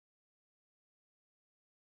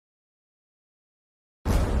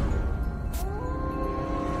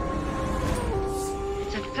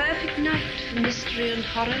mystery and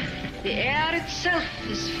horror, the air itself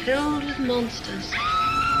is filled with monsters.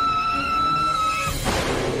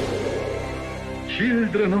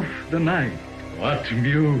 Children of the night, what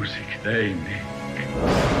music they make.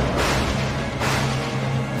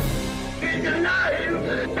 He's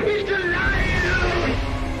alive! He's alive!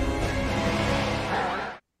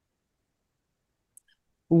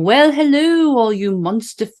 Well, hello, all you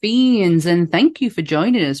monster fiends, and thank you for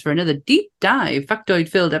joining us for another deep dive,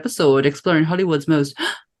 factoid-filled episode exploring Hollywood's most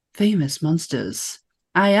famous monsters.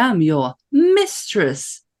 I am your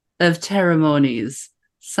mistress of ceremonies,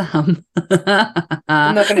 Sam.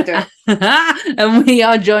 I'm not going to do it. And we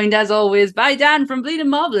are joined, as always, by Dan from Bleeding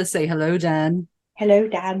Marvelous. Say hello, Dan. Hello,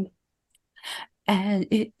 Dan. And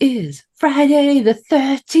it is Friday the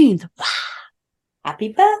 13th. Wow. Happy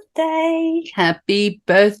birthday. Happy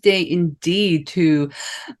birthday indeed to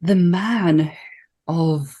the man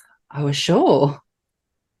of our show.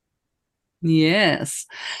 Yes.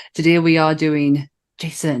 Today we are doing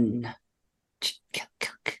Jason.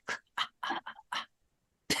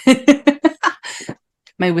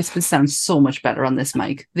 My whispers sound so much better on this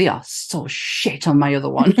mic. They are so shit on my other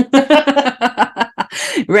one.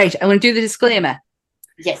 Right, I'm going to do the disclaimer.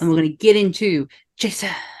 Yes. And we're going to get into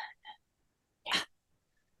Jason.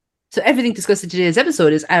 So everything discussed in today's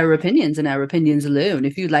episode is our opinions and our opinions alone.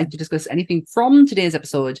 If you'd like to discuss anything from today's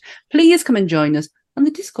episode, please come and join us on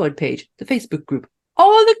the Discord page, the Facebook group, or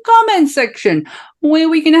the comments section, where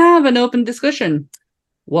we can have an open discussion.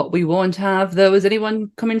 What we won't have, though, is anyone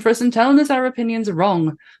coming for us and telling us our opinions are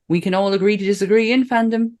wrong. We can all agree to disagree in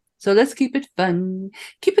fandom. So let's keep it fun,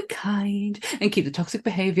 keep it kind, and keep the toxic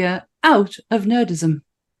behaviour out of nerdism.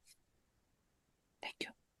 Thank you.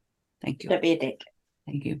 Thank you. Don't be a dick.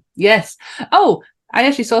 Thank you. Yes. Oh, I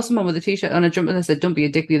actually saw someone with a t-shirt on a jumper that said, "Don't be a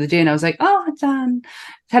dick," the other day, and I was like, oh, Dan.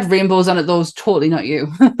 It had rainbows on it, though. It was totally not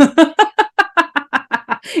you. I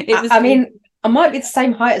mean, I might be the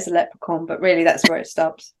same height as a leprechaun, but really that's where it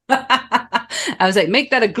stops. I was like, make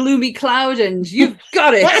that a gloomy cloud and you've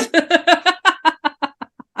got it.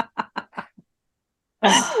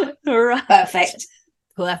 Right.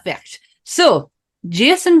 Perfect. So,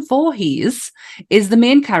 Jason Voorhees is the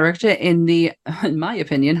main character in the, in my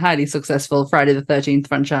opinion, highly successful Friday the 13th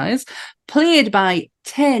franchise, played by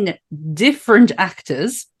 10 different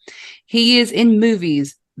actors. He is in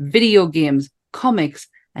movies, video games, comics,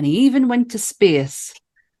 and he even went to space.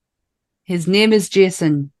 His name is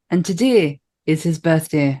Jason, and today is his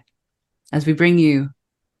birthday, as we bring you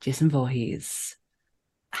Jason Voorhees.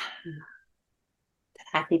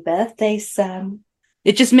 Happy birthday, Sam.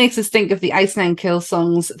 It just makes us think of the Ice Nine Kills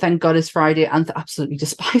songs, Thank God It's Friday, and absolutely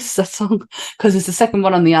despise that song because it's the second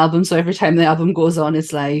one on the album, so every time the album goes on,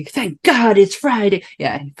 it's like, thank God it's Friday.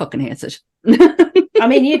 Yeah, he fucking hates it. I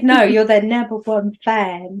mean, you'd know, you're their number one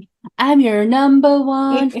fan. I'm your number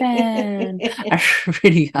one fan. I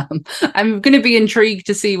really am. I'm going to be intrigued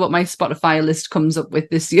to see what my Spotify list comes up with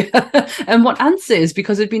this year and what Ant says,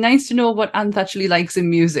 because it'd be nice to know what Ant actually likes in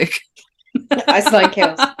music. Ice Nine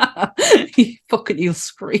Kills. He'll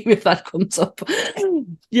scream if that comes up.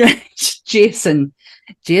 Yeah, Jason.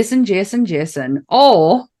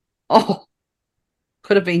 Oh,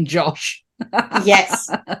 could have been Josh. Yes.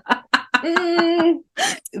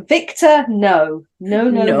 Victor, no,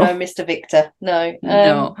 Mr. Victor, no.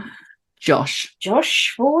 No, Josh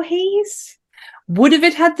Voorhees. Would have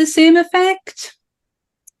it had the same effect?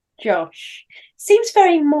 Josh seems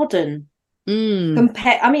very modern. Mm.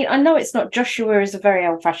 I mean, I know it's not. Joshua is a very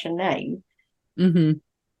old-fashioned name,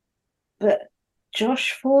 but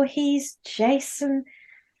Josh Voorhees, Jason.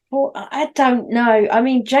 I don't know. I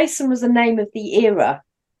mean, Jason was the name of the era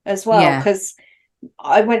as well, because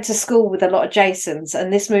I went to school with a lot of Jasons,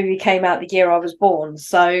 and this movie came out the year I was born.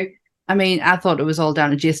 So, I mean, I thought it was all down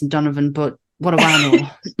to Jason Donovan, but what do I know?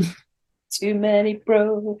 Too many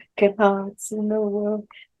broken hearts in the world.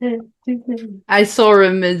 I saw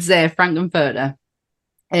him as Frankenfurter.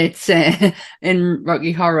 It's in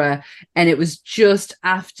Rocky Horror, and it was just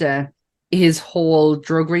after his whole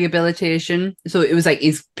drug rehabilitation. So it was like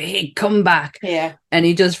his big comeback. Yeah. And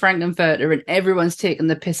he does Frankenfurter, and everyone's taking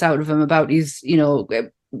the piss out of him about his,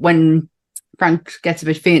 when Frank gets a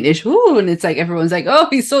bit faintish, and it's like everyone's like, oh,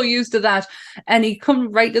 he's so used to that. And he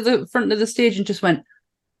come right to the front of the stage and just went,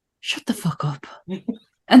 shut the fuck up.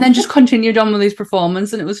 And then just continued on with his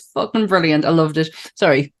performance, and it was fucking brilliant. I loved it.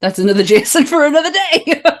 Sorry, that's another Jason for another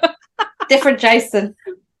day. Different Jason.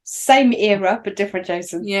 Same era, but different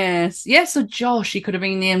Jason. Yes. So Josh, he could have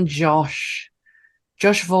been named Josh.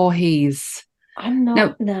 Josh Voorhees. I'm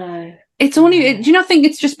not, no. It's only, do you not think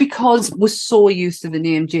it's just because we're so used to the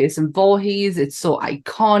name Jason Voorhees? It's so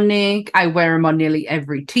iconic. I wear him on nearly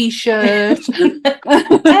every t-shirt.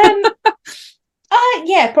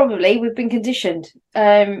 Yeah, probably. We've been conditioned.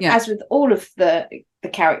 As with all of the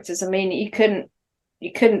characters. I mean, you couldn't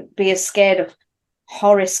be as scared of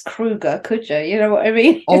Horace Kruger, could you? You know what I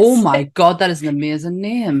mean? Oh my God, that is an amazing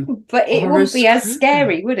name. But it Horace wouldn't be as Kruger.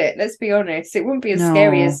 scary, would it? Let's be honest. It wouldn't be as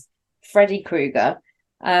scary as Freddy Krueger.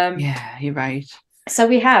 Yeah, you're right. So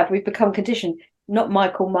we've become conditioned. Not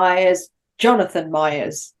Michael Myers, Jonathan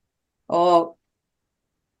Myers, or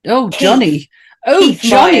Johnny. Keith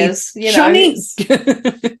Johnny. Myers, Johnny.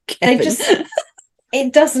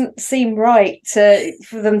 It doesn't seem right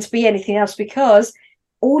for them to be anything else, because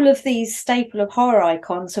all of these staple of horror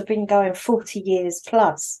icons have been going 40 years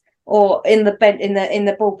plus, or in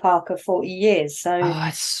the ballpark of 40 years. So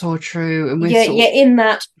it's so true. And in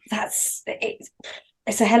that's it.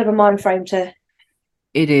 It's a hell of a mind frame to.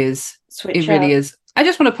 It is. It really is. I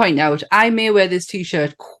just want to point out, I may wear this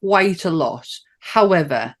t-shirt quite a lot.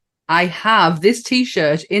 However, I have this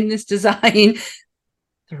t-shirt in this design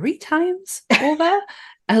 3 times over,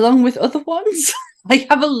 along with other ones. I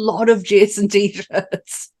have a lot of Jason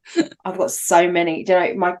t-shirts. I've got so many.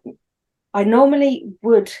 You know, I normally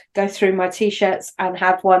would go through my t-shirts and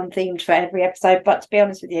have one themed for every episode, but to be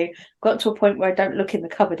honest with you, I've got to a point where I don't look in the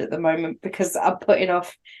cupboard at the moment because I'm putting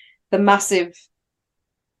off the massive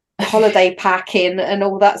holiday packing and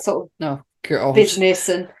all that sort of business,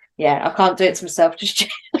 and I can't do it to myself just yet.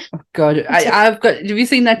 Oh God, I've got. Have you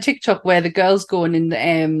seen that TikTok where the girl's going in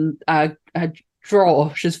the a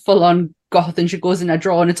drawer? She's full on goth, and she goes in a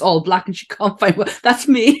drawer and it's all black, and she can't find what. That's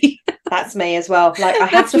me. That's me as well. Like, I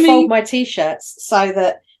have to fold my t-shirts so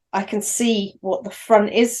that I can see what the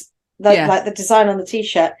front is. Like the design on the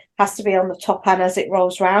t-shirt has to be on the top and as it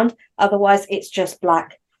rolls round. Otherwise, it's just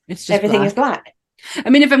black. It's just everything is black. I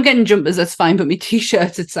mean, if I'm getting jumpers, that's fine. But my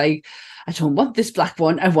t-shirts, it's like, I don't want this black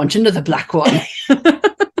one. I want another black one.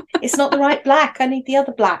 It's not the right black. I need the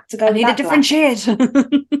other black to go. I need a different shade.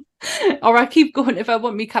 Or I keep going. If I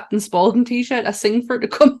want me Captain Spaulding t-shirt, I sing for it to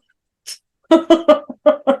come.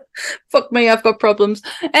 Fuck me, I've got problems.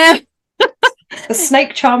 The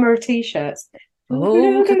snake charmer of t-shirts.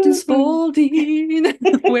 Oh, Captain Spaulding,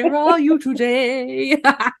 where are you today?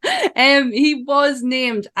 He was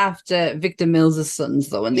named after Victor Mills' sons,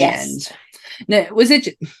 though, in the end. Now, was it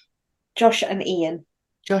Josh and Ian?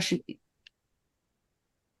 I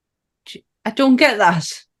don't get that.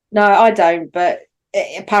 No, I don't, but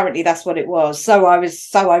apparently that's what it was. So I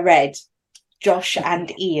read Josh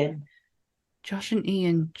and Ian. Josh and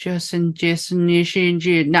Ian, Jason, Jason.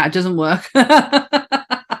 Nah, it doesn't work.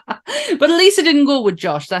 But at least it didn't go with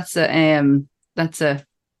Josh. That's a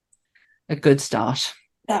good start.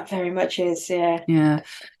 That very much is, yeah. Yeah.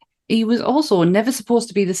 He was also never supposed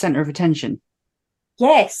to be the center of attention.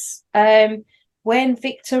 Yes. When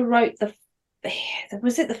Victor wrote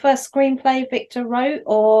was it the first screenplay Victor wrote,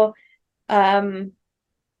 or when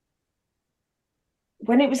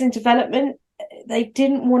it was in development, they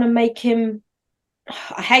didn't want to make him,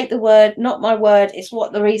 I hate the word, not my word, it's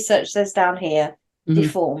what the research says down here,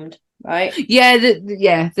 deformed, right? Yeah, they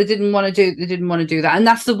didn't want to do that. And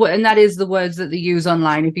that is the words that they use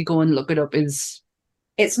online. If you go and look it up, it's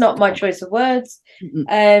not my choice of words.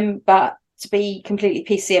 But to be completely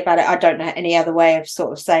PC about it, I don't know any other way of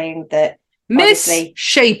sort of saying that.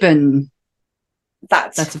 Misshapen.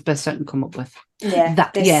 That's the best I can come up with. Yeah.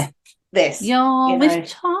 This. You're with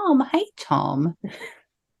Tom. Hey, Tom.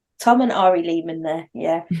 Tom and Ari Lehman there.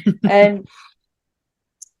 Yeah.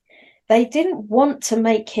 They didn't want to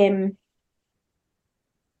make him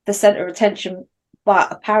the center of attention,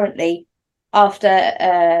 but apparently after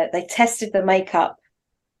they tested the makeup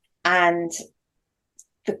and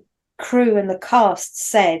the crew and the cast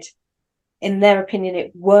said, in their opinion,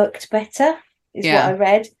 it worked better, is what I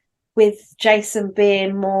read, with Jason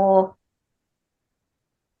being more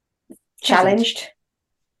challenged.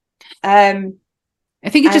 I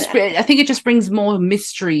think it just brings more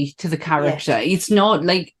mystery to the character. Yeah. It's not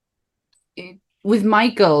like with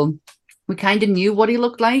Michael, we kind of knew what he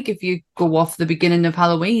looked like. If you go off the beginning of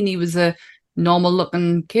Halloween, he was a normal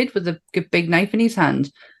looking kid with a big knife in his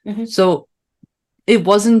hand. So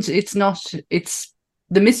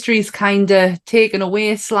the mystery's kind of taken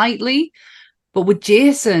away slightly, but with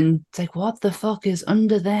Jason, it's like, what the fuck is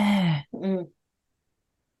under there?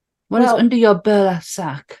 What is under your burlap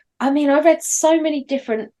sack? I mean, I read so many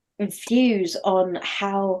different views on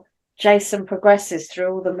how Jason progresses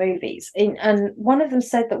through all the movies, and one of them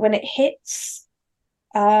said that when it hits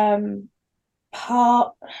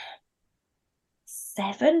part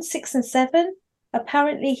 6 and 7,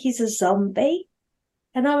 apparently he's a zombie.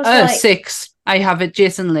 And I was like... 6. I have it.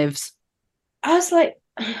 Jason Lives. I was like...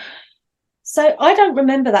 So I don't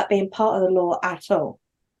remember that being part of the lore at all,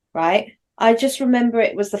 right? I just remember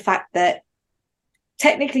it was the fact that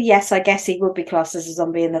technically, yes, I guess he would be classed as a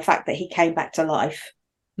zombie in the fact that he came back to life.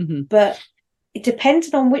 Mm-hmm. But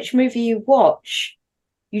depending on which movie you watch,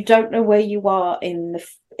 you don't know where you are in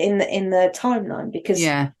the timeline, because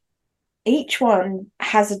each one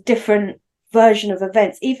has a different version of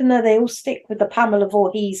events, even though they all stick with the Pamela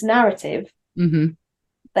Voorhees narrative. Mm-hmm.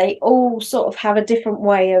 They all sort of have a different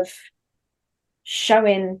way of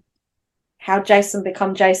showing how Jason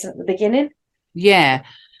become Jason at the beginning. Yeah.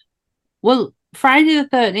 Well, Friday the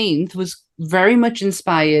 13th was very much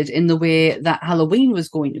inspired in the way that Halloween was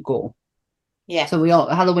going to go. Yeah. So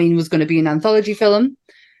Halloween was going to be an anthology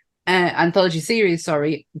series,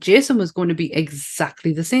 sorry. Jason was going to be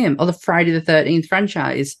exactly the same. Or the Friday the 13th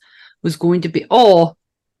franchise was going to be, A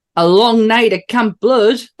Long Night at Camp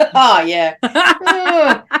Blood. Oh, yeah.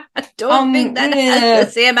 I don't think that has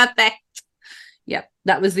the same effect. Yeah,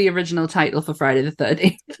 that was the original title for Friday the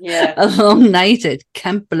 13th. Yeah. A Long Night at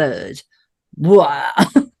Camp Blood. Wow.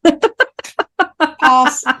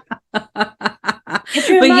 Pass. Could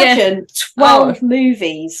you imagine 12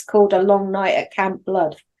 movies called A Long Night at Camp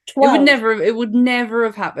Blood? 12. It would never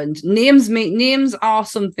have happened. Names are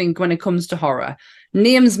something when it comes to horror.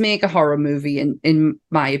 Names make a horror movie, in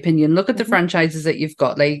my opinion. Look at the franchises that you've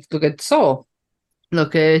got. Like, look at Saw.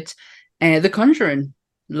 Look at The Conjuring.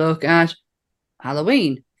 Look at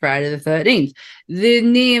Halloween, Friday the 13th. The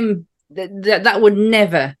name that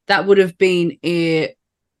would have been a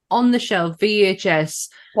on the shelf VHS,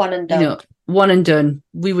 one and done. One and done.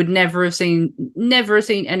 We would never have seen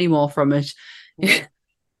any more from it. Yeah.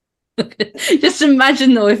 Just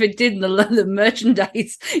imagine though if it did the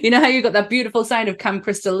merchandise. You know how you got that beautiful sign of Camp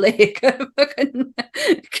Crystal Lake, Camp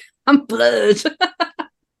Blood.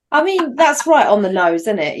 I mean, that's right on the nose,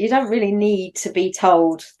 isn't it? You don't really need to be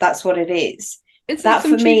told that's what it is. That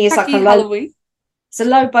for me is like Halloween. It's a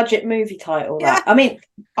low budget movie title. That I mean,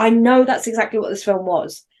 I know that's exactly what this film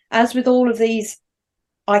was. As with all of these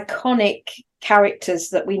iconic characters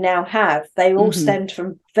that we now have, they all stemmed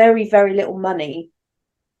from very, very little money,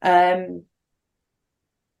 and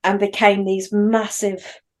became these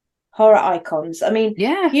massive horror icons. I mean,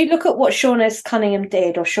 you look at what Sean Cunningham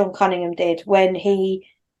did when he'd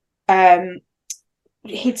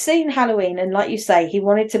seen Halloween, and like you say, he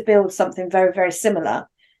wanted to build something very, very similar.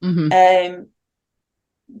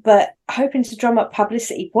 But hoping to drum up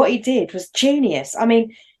publicity. What he did was genius. I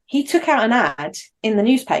mean, he took out an ad in the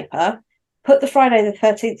newspaper, put the Friday the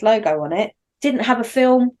 13th logo on it, didn't have a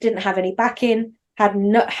film, didn't have any backing,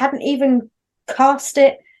 hadn't even cast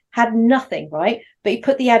it, had nothing, right? But he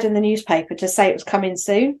put the ad in the newspaper to say it was coming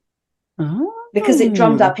soon. Because it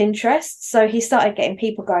drummed up interest. So he started getting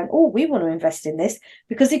people going, oh, we want to invest in this.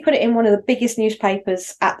 Because he put it in one of the biggest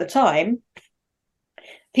newspapers at the time.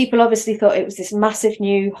 People obviously thought it was this massive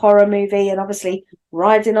new horror movie, and obviously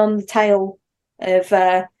riding on the tail of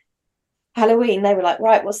Halloween, they were like,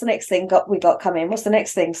 right, what's the next thing we got coming? What's the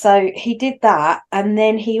next thing? So he did that, and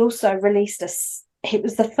then he also released it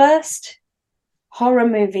was the first horror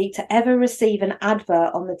movie to ever receive an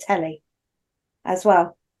advert on the telly as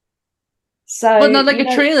well. So, well, not like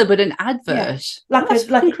a trailer, but an advert. Yeah.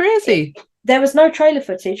 Like crazy. There was no trailer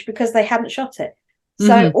footage because they hadn't shot it.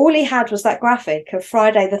 So all he had was that graphic of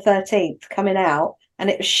Friday the 13th coming out, and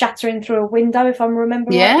it was shattering through a window, if I'm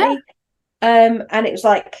remembering rightly. And it was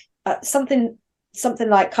like something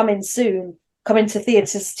like coming to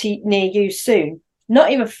theatres near you soon. Not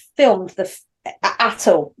even filmed at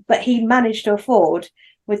all, but he managed to afford,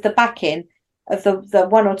 with the backing of the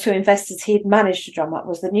one or two investors he'd managed to drum up,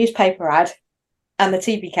 was the newspaper ad and the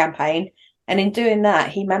TV campaign. And in doing that,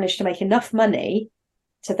 he managed to make enough money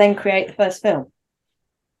to then create the first film.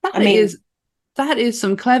 That is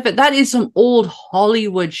some old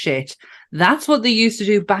Hollywood shit. That's what they used to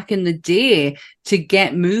do back in the day to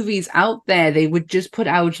get movies out there. They would just put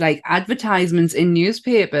out like advertisements in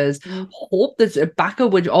newspapers, hope that a backer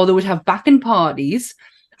would, or they would have backing parties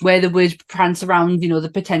where they would prance around, the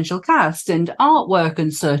potential cast and artwork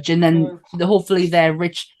and such. And then hopefully their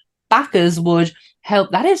rich backers would help.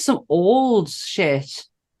 That is some old shit.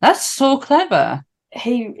 That's so clever.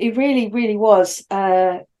 He really, really was.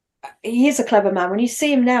 He is a clever man. When you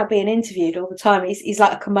see him now being interviewed all the time, he's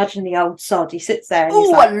like a curmudgeon, the old sod. He sits there and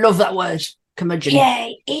he's like, I love that word, curmudgeon.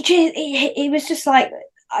 Yeah, he was just like,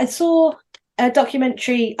 I saw a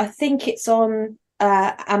documentary, I think it's on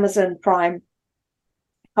Amazon Prime.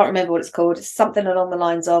 I can't remember what it's called. It's something along the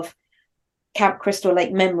lines of Camp Crystal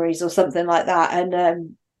Lake Memories or something like that.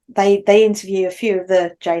 And they interview a few of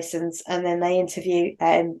the Jasons, and then they interview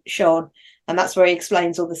Sean, and that's where he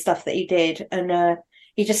explains all the stuff that he did. And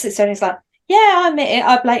he just sits there and he's like, yeah, I admit it,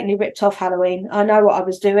 I blatantly ripped off Halloween. I know what I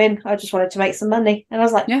was doing. I just wanted to make some money. And I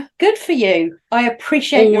was like, good for you. I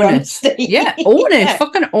appreciate your honesty. Yeah, own it.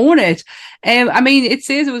 Fucking own it. I mean, it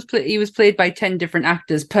says he was played by 10 different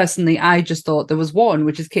actors. Personally, I just thought there was one,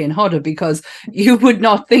 which is Kane Hodder, because you would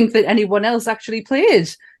not think that anyone else actually played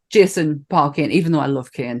Jason Parkin, even though I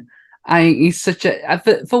love Kane. He's such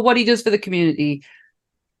for what he does for the community.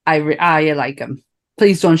 I like him.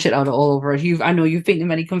 Please don't shit out all over it. I know you've been to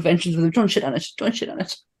many conventions with him. Don't shit on it. Don't shit on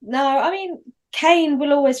it. No, I mean, Kane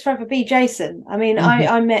will always forever be Jason. I mean,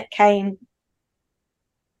 I met Kane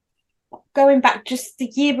going back just the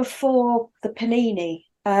year before the Panini.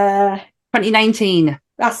 2019.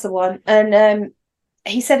 That's the one. And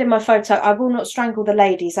he said in my photo, I will not strangle the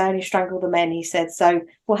ladies. I only strangle the men, he said. So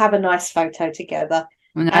we'll have a nice photo together.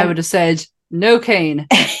 And I would have said, no Kane.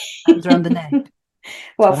 Hands around the neck.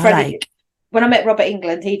 Well, Freddie... When I met Robert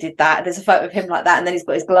England, he did that. There's a photo of him like that, and then he's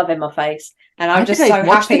got his glove in my face. And I'm just so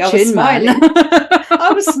happy. I was smiling.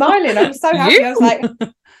 I was smiling. I was so happy. I was like,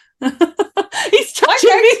 he's touching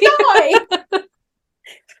me.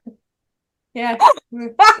 Yeah.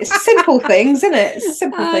 It's simple things, isn't it? It's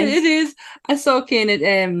simple things. It is. I saw Kane at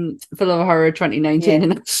For Love of Horror 2019,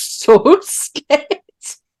 and I'm so scared.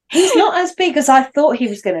 He's not as big as I thought he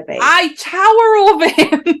was going to be. I tower over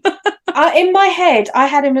him. In my head, I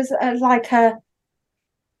had him as like a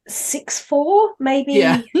 6'4", maybe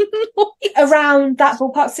around that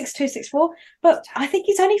ballpark, 6'2", 6'4". But I think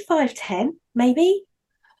he's only 5'10", maybe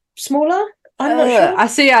smaller. I'm not sure. I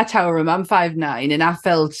see. I tower him. I'm 5'9", and I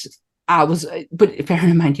felt I was. But bear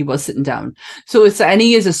in mind, he was sitting down. So and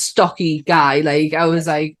he is a stocky guy. Like I was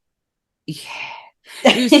like, yeah.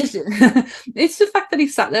 It was just, it's the fact that he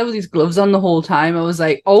sat there with his gloves on the whole time. I was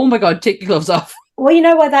like, oh my God, take your gloves off. Well, you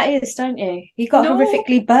know why that is, don't you? He got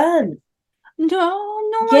horrifically burned. No,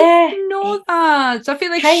 I know that. I feel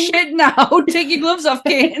like shit now. Take your gloves off,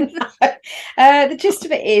 Kane. The gist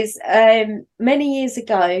of it is, many years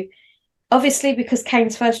ago, obviously because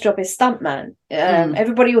Kane's first job is stuntman,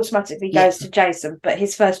 everybody automatically goes to Jason, but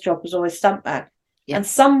his first job was always stuntman. Yeah. And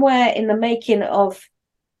somewhere in the making of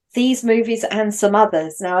these movies and some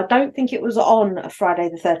others. Now, I don't think it was on a Friday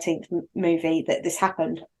the 13th movie that this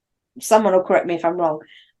happened. Someone will correct me if I'm wrong.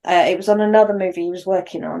 It was on another movie he was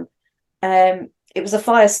working on. It was a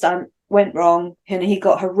fire stunt, went wrong, and he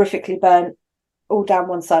got horrifically burnt all down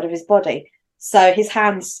one side of his body. So his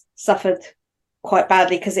hands suffered quite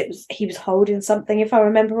badly because he was holding something, if I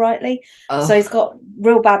remember rightly. Oh. So he's got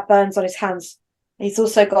real bad burns on his hands. He's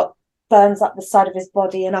also got burns up the side of his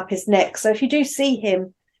body and up his neck. So if you do see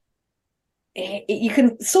him, you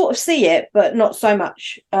can sort of see it, but not so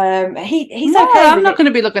much. He's okay. I'm not going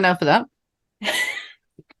to be looking out for that.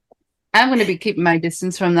 I'm going to be keeping my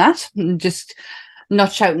distance from that and just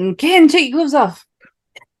not shouting, Ken, take your gloves off.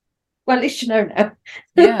 Well, at least you know now.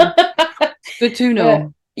 Yeah. Good to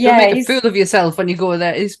know. Yeah. Don't make a fool of yourself when you go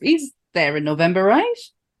there. He's there in November, right?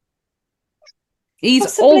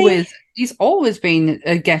 He's always been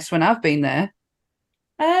a guest when I've been there.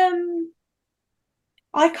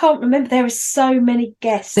 I can't remember. There are so many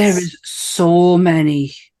guests. There is so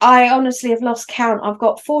many. I honestly have lost count. I've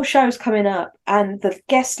got 4 shows coming up, and the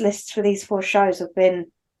guest lists for these 4 shows have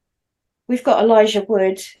been... We've got Elijah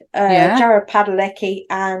Wood, Jared Padalecki,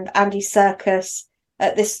 and Andy Serkis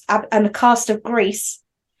at this, and the cast of Grease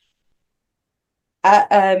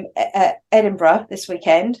at Edinburgh this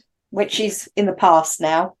weekend, which is in the past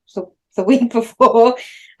now, so the week before.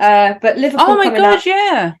 But Liverpool. Oh my gosh,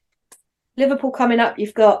 yeah. Liverpool coming up,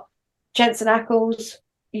 you've got Jensen Ackles,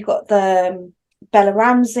 you've got the Bella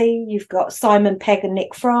Ramsey, you've got Simon Pegg and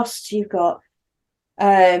Nick Frost, you've got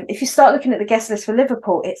if you start looking at the guest list for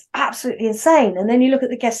Liverpool, it's absolutely insane. And then you look at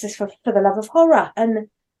the guest list for The Love of Horror, and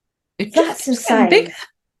that's insane.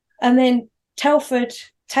 And then Telford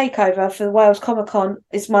Takeover for the Wales Comic Con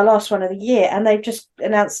is my last one of the year, and they've just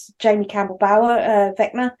announced Jamie Campbell Bower,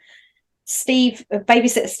 Vecna, Steve,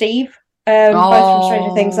 Babysitter Steve, both from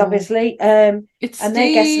Stranger Things, obviously. And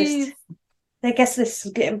their guest list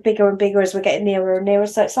is getting bigger and bigger as we're getting nearer and nearer.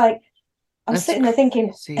 So it's like I'm sitting there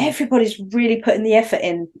thinking everybody's really putting the effort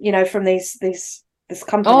in, from this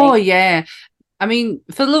company. Oh yeah, I mean,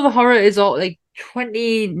 For the Love of Horror is all like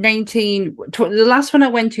 2019. The last one I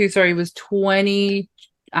went to, was 20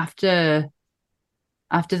 after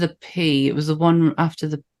the P. It was the one after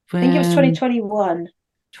the. I think it was 2021.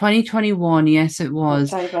 2021, yes, it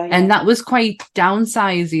was. October, yeah. And that was quite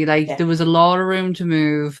downsizey. There was a lot of room to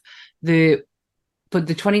move. But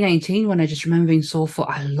the 2019 one, I just remember being so full.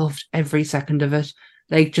 I loved every second of it.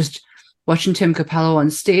 like just watching Tim Capello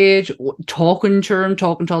on stage, talking to him,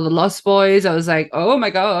 talking to all the Lost Boys. I was like, oh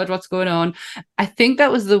my God, what's going on? I think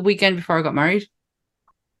that was the weekend before I got married.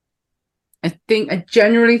 I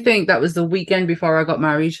genuinely think that was the weekend before I got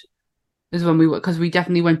married. Is when because we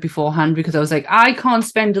definitely went beforehand, because I was like, I can't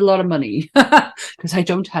spend a lot of money because I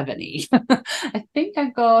don't have any. I think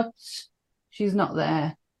I got, she's not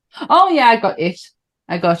there. Oh yeah, I got it.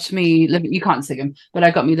 I got me, you can't see him, but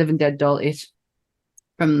I got me Living Dead doll it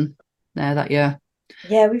from there that year.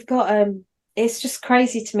 Yeah, we've got, it's just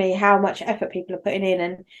crazy to me how much effort people are putting in.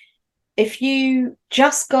 And if you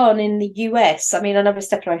just gone in the US, I mean, I know we're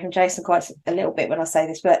stepping away from Jason quite a little bit when I say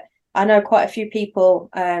this, but I know quite a few people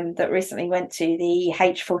that recently went to the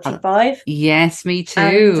H45. Yes, me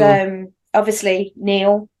too. And obviously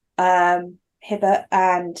Neil, Hibbert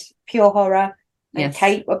and Pure Horror and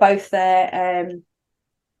Kate were both there.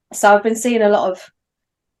 So I've been seeing a lot of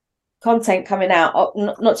content coming out,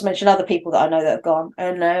 not to mention other people that I know that have gone.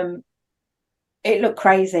 And it looked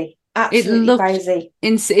crazy. Absolutely crazy.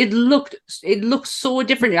 It looked so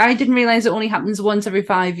different. I didn't realize it only happens once every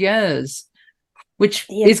 5 years, which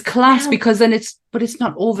is class, because then it's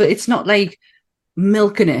not over. It's not like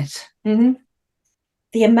milking it. Mm-hmm.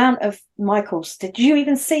 The amount of Michaels. Did you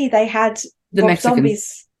even see they had the Rob Mexican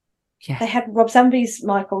Zombie's? Yeah. They had Rob Zombie's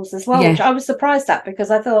Michaels as well, which I was surprised at, because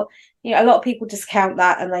I thought, a lot of people discount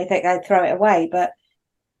that and they think they'd throw it away, but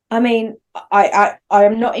I mean, I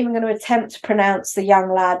am not even going to attempt to pronounce the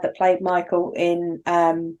young lad that played Michael in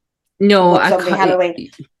Zombie Halloween,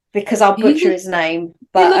 because I'll butcher his name.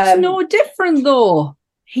 But he looks no different though.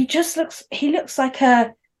 He looks like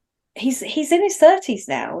he's in his 30s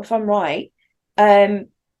now, if I'm right. And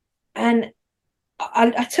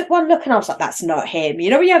I took one look and I was like, that's not him. You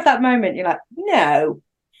know, when you have that moment, you're like, no.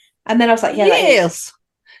 And then I was like, yeah, yes.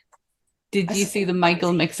 Did you see the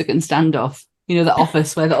Michael Mexican standoff? You know, the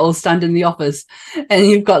office where they all stand in the office, and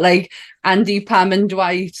you've got like Andy, Pam, and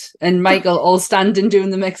Dwight, and Michael all standing doing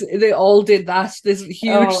the mix. They all did that, this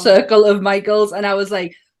huge circle of Michaels, and I was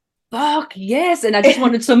like, fuck yes. And I just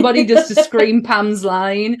wanted somebody just to scream Pam's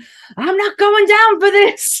line, I'm not going down for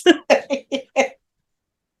this.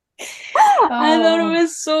 I thought it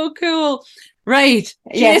was so cool. Right.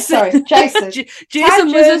 Jason.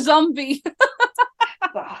 Jason was a zombie.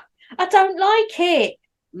 I don't like it.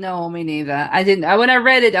 No, me neither. I didn't. When I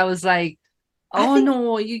read it, I was like,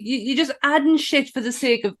 no, you just adding shit for the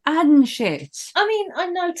sake of adding shit. I mean, I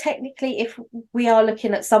know technically if we are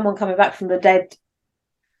looking at someone coming back from the dead,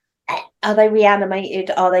 are they reanimated?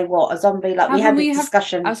 Are they what? A zombie? Like we had this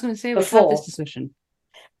discussion. I was going to say, before. we've had this discussion.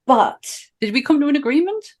 But did we come to an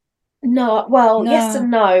agreement? No, well, yes and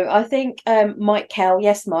no. I think Mike Kell,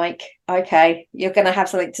 yes, Mike. Okay, you're going to have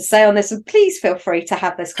something to say on this, and please feel free to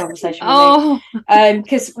have this conversation with me.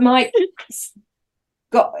 Because Mike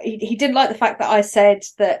he didn't like the fact that I said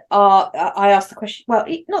that I asked the question. Well,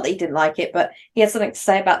 not that he didn't like it, but he had something to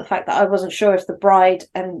say about the fact that I wasn't sure if the Bride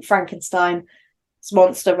and Frankenstein's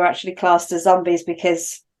monster were actually classed as zombies,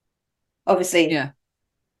 because obviously,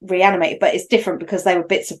 reanimated, but it's different because they were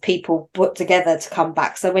bits of people put together to come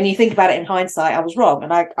back. So when you think about it in hindsight, I was wrong,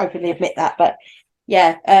 and I openly admit that. But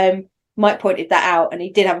Mike pointed that out, and he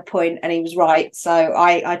did have a point, and he was right. So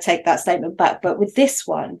I take that statement back. But with this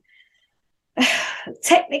one,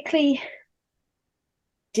 technically,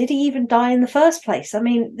 did he even die in the first place? I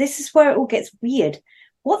mean, this is where it all gets weird.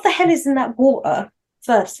 What the hell is in that water?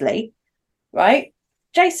 Firstly, right?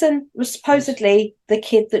 Jason was supposedly the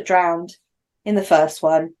kid that drowned in the first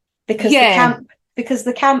one, because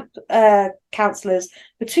the camp counselors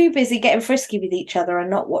were too busy getting frisky with each other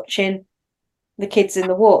and not watching the kids in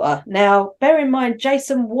the water. Now, bear in mind,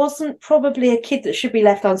 Jason wasn't probably a kid that should be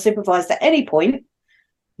left unsupervised at any point.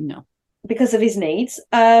 No, because of his needs.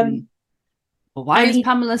 Well, why is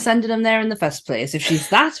Pamela sending him there in the first place? If she's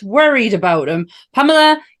that worried about him,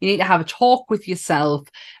 Pamela, you need to have a talk with yourself.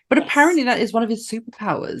 But apparently that is one of his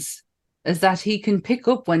superpowers, is that he can pick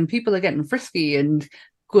up when people are getting frisky and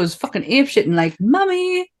goes fucking apeshit and like,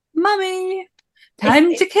 mummy,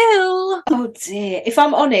 time to kill. Oh dear. If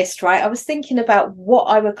I'm honest, right, I was thinking about what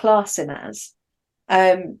I would class him as.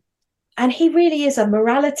 And he really is a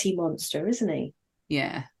morality monster, isn't he?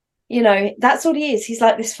 Yeah. You know, that's all he is. He's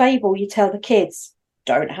like this fable you tell the kids,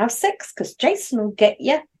 don't have sex because Jason will get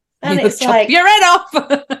you. And He'll it's like, your head off.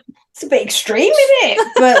 It's a bit extreme, isn't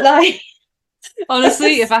it? But like,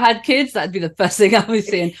 honestly, if I had kids, that'd be the first thing I'd be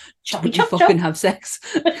saying. Don't you fucking have sex,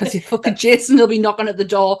 because you fucking Jason will be knocking at the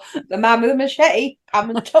door. The man with a machete,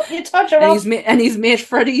 come and chop your todger off. And his mate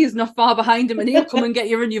Freddie is not far behind him, and he'll come and get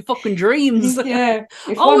you in your fucking dreams. Yeah.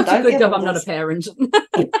 It's a good job I'm not a parent.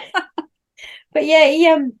 But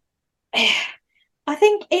yeah, I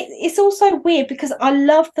think it's also weird because I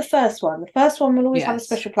love the first one. The first one will always have a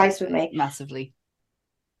special place with me. Massively.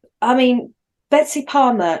 I mean, Betsy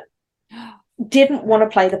Palmer didn't want to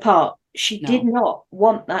play the part. She did not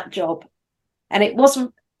want that job. And it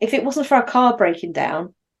wasn't, if it wasn't for her car breaking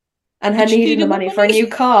down and her needing the money for a new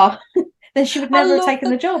car, then she would never have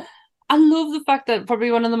taken the job. I love the fact that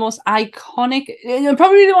probably one of the most iconic,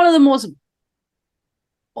 probably one of the most,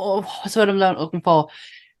 what's what I'm looking for.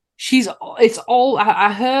 She is always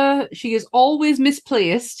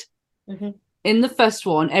misplaced. In the first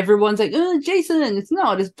one, everyone's like, oh, Jason, it's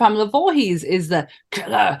not. It's Pamela Voorhees is the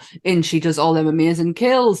killer, and she does all them amazing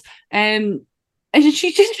kills. And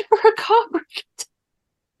she did it for her car.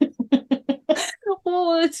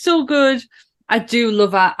 Oh, it's so good. I do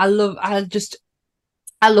love her. I love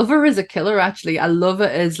her as a killer. Actually, I love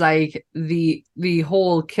it as like the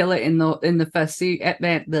whole killer in the first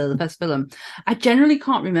the first film. I generally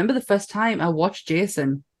can't remember the first time I watched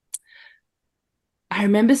Jason. I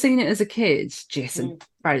remember seeing it as a kid, Jason,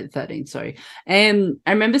 Friday the 13th, sorry. I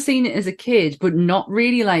remember seeing it as a kid, but not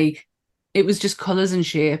really like, it was just colours and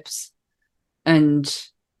shapes and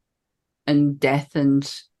death, and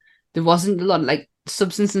there wasn't a lot of like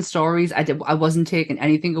substance and stories. I wasn't taking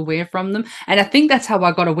anything away from them. And I think that's how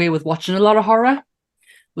I got away with watching a lot of horror,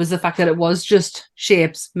 was the fact that it was just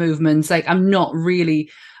shapes, movements. Like, I'm not really,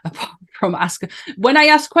 apart from asking, when I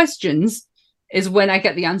ask questions, is when I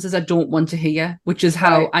get the answers I don't want to hear, which is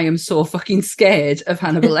how I am so fucking scared of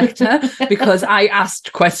Hannibal Lecter, because I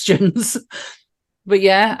asked questions. But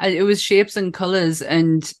yeah, it was shapes and colours,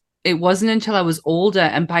 and it wasn't until I was older,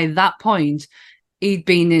 and by that point, it'd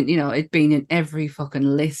been in every fucking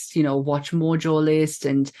list, Watch Mojo list,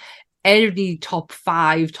 and every top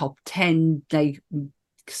 5, top 10, like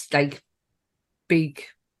big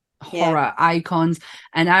horror icons,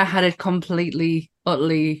 and I had it completely,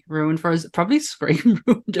 utterly ruined for us. Probably Scream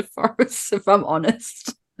ruined it for us, if I'm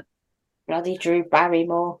honest. Bloody Drew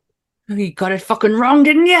Barrymore. You got it fucking wrong,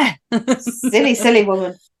 didn't you? silly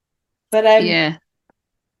woman. But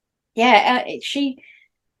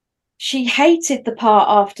she hated the part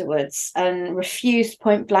afterwards and refused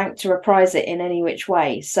point blank to reprise it in any which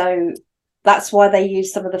way. So that's why they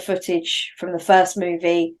used some of the footage from the first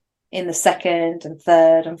movie in the second and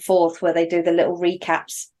third and fourth, where they do the little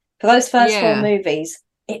recaps. For those first 4 movies,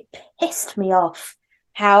 it pissed me off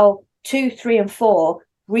how 2, 3, and 4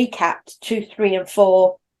 recapped 2, 3, and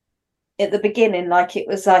 4 at the beginning, like it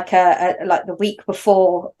was like like the week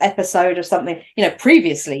before episode or something,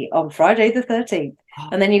 previously on Friday the 13th.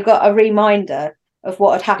 And then you got a reminder of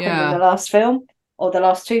what had happened in the last film, or the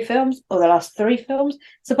last 2 films, or the last 3 films.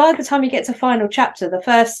 So by the time you get to final chapter, the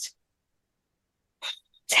first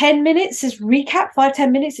 10 minutes is recap,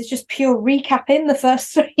 5-10 minutes is just pure recapping the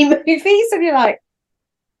first 3 movies, and you're like,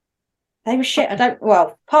 they were shit.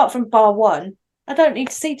 Apart from bar 1, I don't need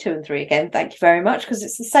to see 2 and 3 again, thank you very much, because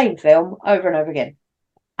it's the same film over and over again.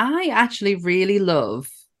 I actually really love,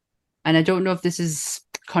 and I don't know if this is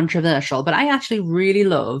controversial, but I actually really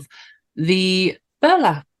love the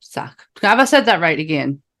burlap sack. Have I said that right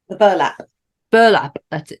again? The burlap,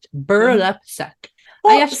 that's it. Burlap sack.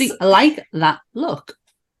 Well, I actually like that look.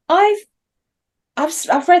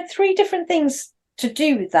 I've read 3 different things to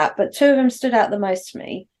do with that, but 2 of them stood out the most to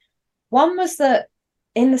me. One was that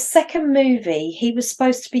in the second movie, he was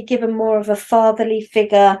supposed to be given more of a fatherly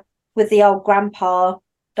figure with the old grandpa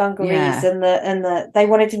dungarees, and they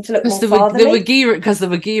wanted him to look more fatherly. They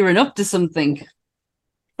were gearing up to something.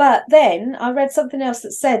 But then I read something else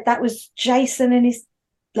that said that was Jason in his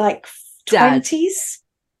like 20s.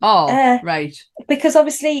 Oh, right. Because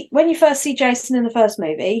obviously, when you first see Jason in the first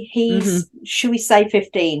movie, he's, should we say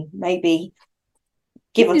 15, maybe,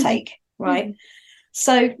 give or take, right?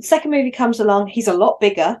 So second movie comes along, he's a lot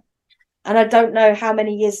bigger, and I don't know how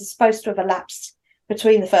many years are supposed to have elapsed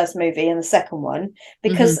between the first movie and the second one,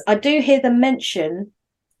 because I do hear them mention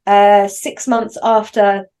 6 months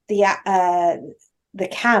after the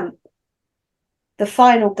camp, the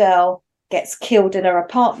final girl gets killed in her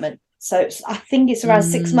apartment. So I think it's around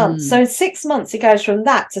 6 months. So in 6 months, it goes from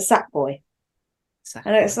that to Sackboy.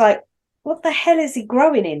 And it's like, what the hell is he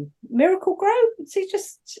growing in? Miracle Grow? Is he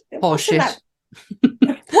just... Horseshit.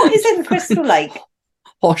 What is in Crystal Lake?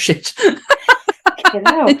 Horseshit.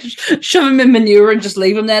 Shove him in manure and just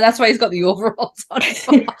leave him there. That's why he's got the overalls on.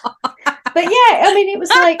 But yeah, I mean, it was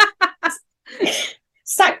like...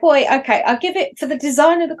 Sackboy, okay, I'll give it for the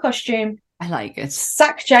design of the costume. I like it.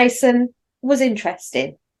 Sack Jason was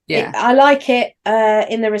interesting. Yeah, I like it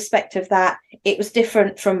in the respect of that it was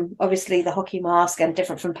different from obviously the hockey mask and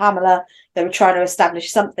different from Pamela. They were trying to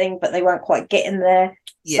establish something, but they weren't quite getting there.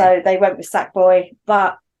 So they went with Sackboy.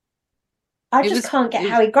 But I just can't get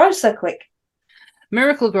how he grows so quick.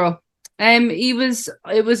 Miracle Grow.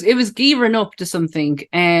 It was gearing up to something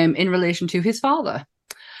in relation to his father.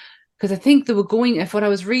 Because I think they were going, if what I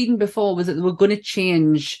was reading before was that they were going to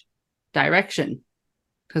change direction.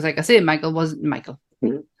 Because like I say,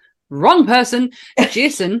 wrong person.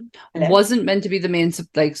 Jason wasn't meant to be the main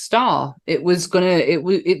star. It was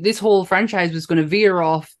this whole franchise was going to veer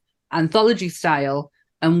off anthology style,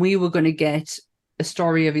 and we were going to get a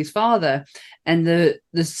story of his father. And the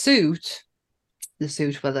suit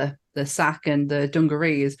for the sack and the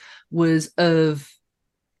dungarees was of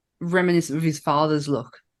reminiscent of his father's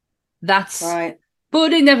look. That's right.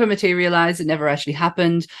 But it never materialized. It never actually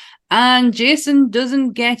happened. And Jason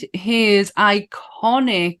doesn't get his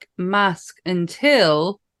iconic mask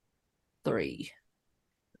until 3.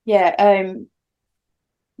 Yeah,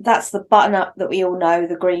 that's the button up that we all know,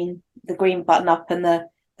 the green button up and the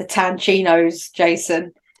tan chinos,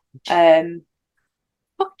 Jason.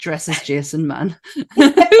 Fuck dresses Jason, man.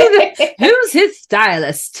 Who's his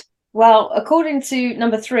stylist? Well, according to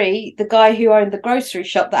number 3, the guy who owned the grocery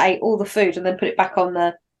shop that ate all the food and then put it back on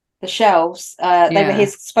the shelves, they were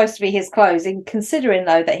supposed to be his clothes. And considering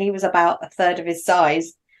though that he was about a third of his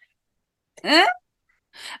size, the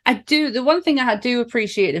one thing I do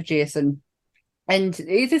appreciate of Jason, and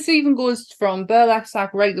this even goes from Burlap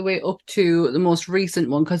Sack right the way up to the most recent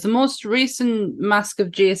one, because the most recent mask of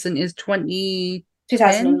Jason is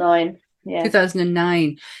 2009. Yeah.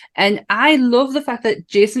 2009. And I love the fact that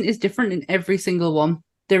Jason is different in every single one.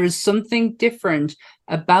 There is something different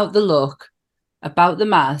about the look, about the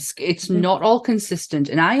mask. It's not all consistent.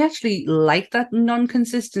 And I actually like that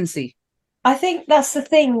non-consistency. I think that's the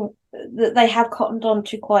thing that they have cottoned on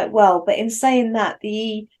to quite well. But in saying that,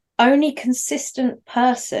 the only consistent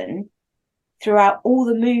person throughout all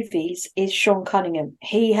the movies is Sean Cunningham.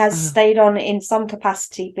 He has stayed on in some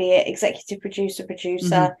capacity, be it executive producer,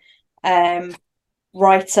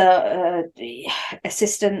 writer,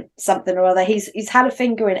 assistant, something or other. He's had a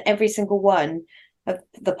finger in every single one of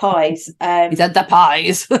the pies. He's had the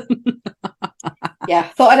pies. Yeah,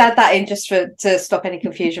 thought I'd add that in just to stop any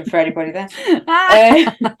confusion for anybody there.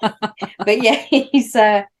 But yeah, he's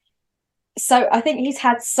so I think he's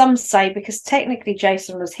had some say, because technically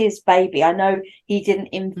Jason was his baby. I know he didn't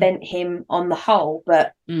invent him on the whole,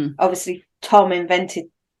 but obviously Tom invented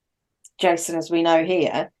Jason, as we know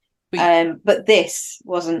here. But this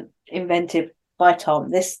wasn't invented by Tom.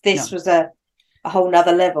 This was a whole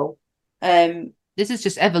nother level. This is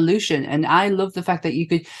just evolution, and I love the fact that you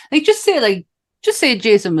could just say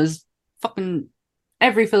Jason was fucking,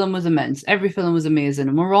 every film was immense, every film was amazing,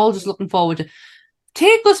 and we're all just looking forward to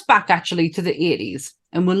take us back actually to the 80s,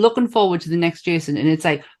 and we're looking forward to the next Jason, and it's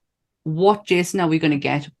like, what Jason are we going to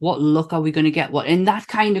get? What look are we going to get? And that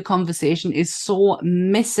kind of conversation is so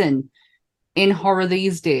missing in horror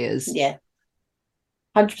these days. Yeah,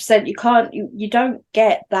 100%. You don't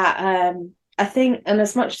get that. I think, and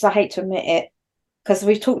as much as I hate to admit it, because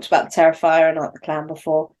we've talked about the Terrifier and Art the Clown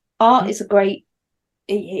before, Art is a great,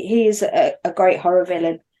 he is a great horror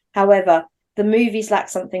villain. However, the movies lack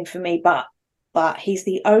something for me, but he's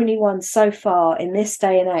the only one so far in this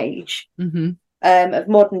day and age of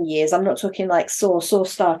modern years. I'm not talking like Saw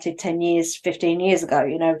started 10 years, 15 years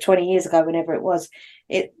ago, 20 years ago, whenever it was.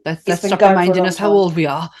 Let's stop reminding us how old we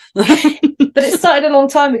are. But it started a long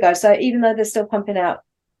time ago, so even though they're still pumping out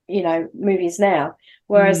movies now,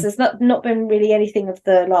 whereas there's not been really anything of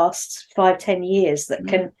the last 5-10 years that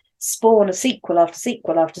can spawn a sequel after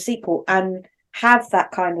sequel after sequel and have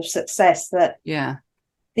that kind of success that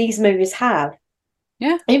these movies have.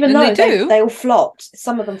 Even though they all flopped,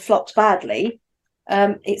 some of them flopped badly,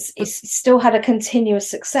 it's still had a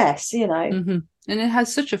continuous success, and it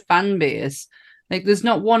has such a fan base. Like, there's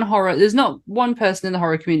not one person in the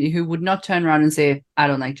horror community who would not turn around and say, I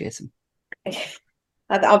don't like Jason.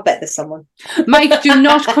 I'll bet there's someone. Mike, do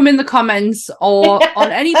not come in the comments or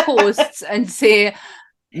on any posts and say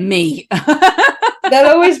me.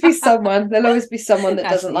 There'll always be someone that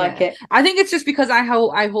doesn't like it. I think it's just because I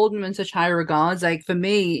hold him in such high regards. Like, for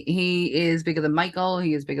me, he is bigger than Michael,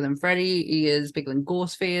 he is bigger than Freddy, he is bigger than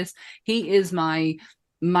Ghostface. He is my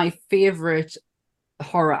favorite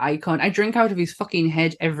horror icon. I drink out of his fucking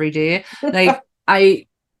head every day. Like, I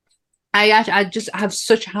just have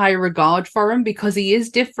such high regard for him because he is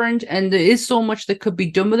different, and there is so much that could be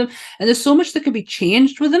done with him, and there's so much that could be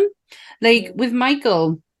changed with him. Like, with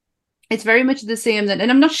Michael, it's very much the same. And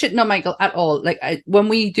I'm not shitting on Michael at all. Like, when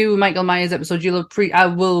we do Michael Myers episode, I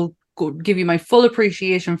will give you my full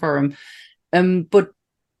appreciation for him. But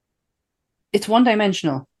it's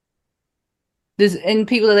one-dimensional. And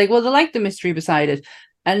people are like, well, they like the mystery beside it.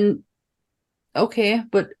 And okay,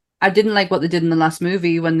 but I didn't like what they did in the last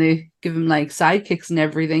movie when they give him like sidekicks and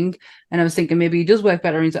everything. And I was thinking maybe he does work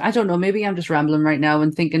better. I don't know. Maybe I'm just rambling right now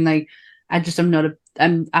and thinking like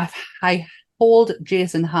I hold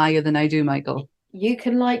Jason higher than I do Michael. You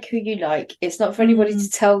can like who you like. It's not for anybody to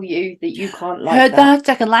tell you that you can't like Heard that.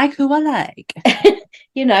 I can like who I like.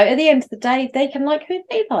 You know, at the end of the day, they can like who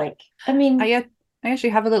they like. I mean, I actually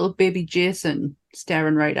have a little baby Jason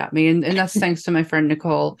staring right at me, and that's thanks to my friend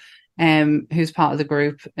Nicole, who's part of the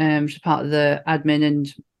group. She's part of the admin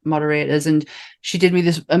and moderators, and she did me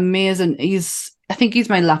this amazing. I think he's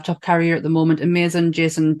my laptop carrier at the moment. Amazing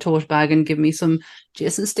Jason tote bag, and give me some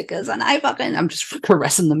Jason stickers, and I'm just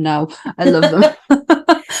caressing them now. I love them.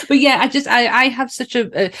 But yeah, I have such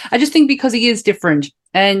I just think because he is different,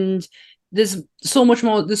 and there's so much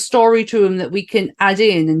more the story to him that we can add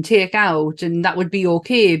in and take out, and that would be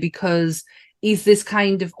okay because he's this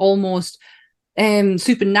kind of almost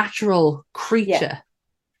supernatural creature,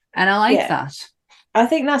 and I like that. I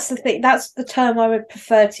think that's the thing. That's the term I would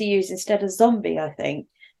prefer to use instead of zombie. I think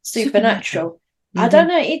supernatural. Mm-hmm. I don't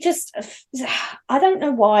know. I don't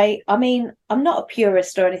know why. I mean, I'm not a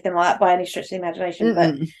purist or anything like that by any stretch of the imagination,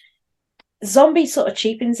 but zombie sort of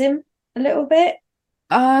cheapens him a little bit.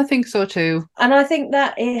 I think so too. And I think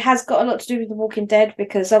that it has got a lot to do with The Walking Dead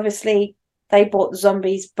because obviously they brought the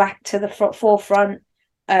zombies back to the forefront.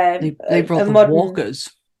 They brought the walkers.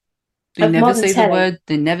 They never say the word.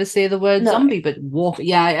 They never say the word zombie, but walk.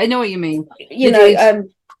 Yeah, I know what you mean. You'd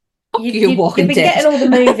been getting all the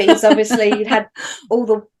movies. Obviously, you'd had all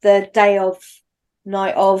the day of,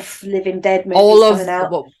 night of, Living Dead movies coming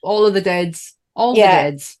out. All of the Deads. All the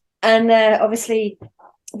Deads. And obviously,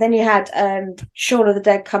 then you had Shaun of the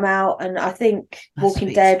Dead come out, and I think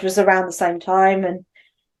Walking Dead was around the same time, and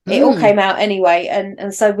it all came out anyway.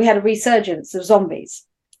 And so we had a resurgence of zombies.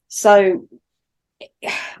 So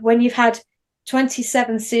when you've had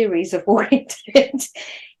 27 series of Walking Dead,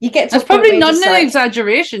 you get to that's probably not an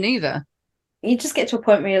exaggeration either. You just get to a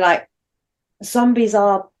point where you're like, zombies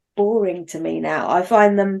are boring to me now. I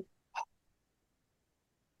find them,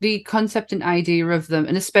 the concept and idea of them,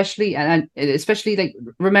 and especially like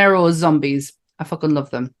Romero's zombies, I fucking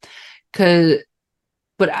love them.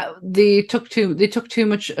 But they took too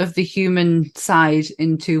much of the human side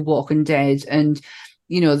into Walking Dead, and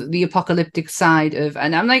the apocalyptic side of,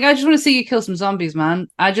 and I'm like, I just want to see you kill some zombies, man.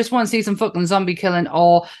 I just want to see some fucking zombie killing,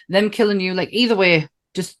 or them killing you. Like either way,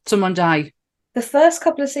 just someone die. The first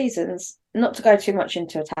couple of seasons, not to go too much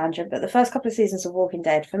into a tangent, but the first couple of seasons of Walking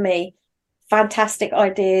Dead, for me, fantastic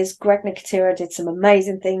ideas. Greg Nicotero did some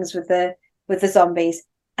amazing things with the zombies.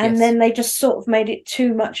 And then they just sort of made it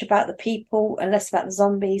too much about the people and less about the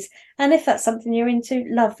zombies. And if that's something you're into,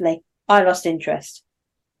 lovely. I lost interest.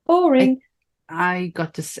 Boring. I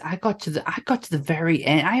got to the very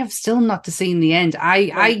end. I have still not seen the end.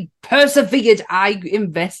 I persevered. I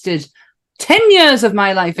invested 10 years of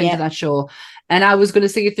my life into that show, and I was going to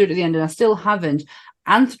see it through to the end, and I still haven't.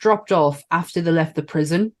 Ant dropped off after they left the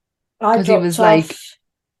prison because he was like,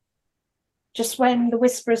 just when the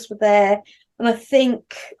Whisperers were there, and I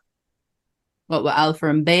think what were Alpha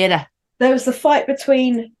and Beta? There was the fight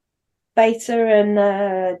between Beta and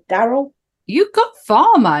Daryl. You got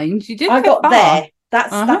far, mind. You did. I got far. There.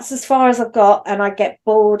 That's as far as I've got, and I get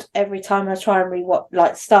bored every time I try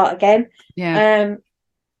and start again. Yeah.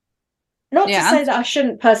 Not to say that I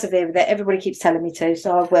shouldn't persevere with it. Everybody keeps telling me to,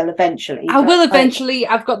 so I will eventually.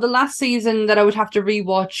 I've got the last season that I would have to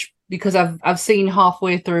rewatch because I've seen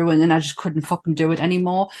halfway through, and then I just couldn't fucking do it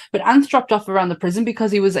anymore. But Ant dropped off around the prison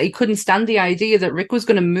because he couldn't stand the idea that Rick was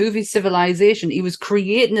going to move his civilization. He was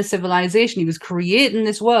creating a civilization. He was creating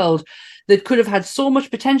this world that could have had so much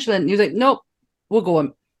potential, and he was like, nope, we're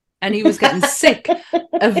going. And he was getting sick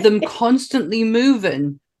of them constantly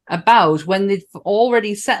moving about when they'd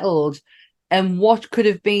already settled, and what could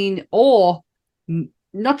have been, or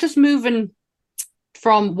not just moving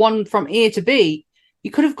from A to B.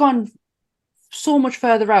 You could have gone so much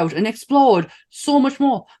further out and explored so much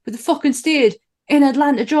more, but they fucking stayed in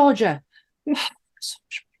Atlanta, Georgia. So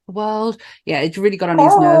much world. Yeah, it really got on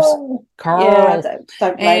his nerves. Carl. Yeah,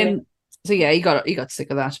 don't blame him. So yeah, he got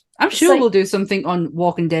sick of that. I'm sure we'll do something on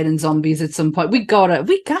Walking Dead and zombies at some point. We got to.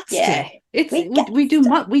 We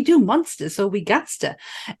do monsters, so we got to.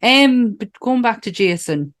 But going back to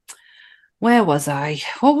Jason, where was I?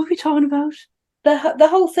 What were we talking about? The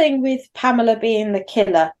whole thing with Pamela being the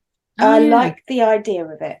killer. I like the idea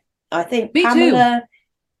of it. I think Pamela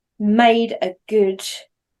made a good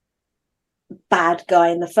bad guy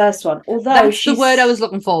in the first one. Although that's the word I was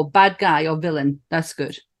looking for, bad guy or villain. That's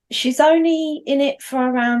good. she's only in it for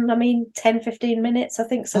around, 10-15 minutes, I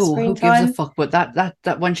think, so screen who gives a time. fuck? But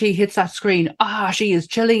that when she hits that screen, she is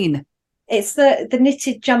chilling. It's the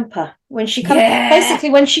knitted jumper. When she comes, Yeah. basically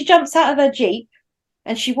when she jumps out of her Jeep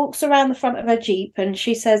and she walks around the front of her Jeep and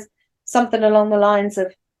she says something along the lines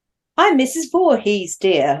of, "I'm Mrs. Voorhees,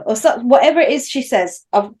 dear," or something, whatever it is she says.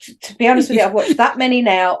 To be honest with you, I've watched that many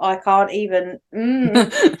now, I can't even.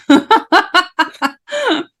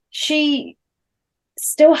 She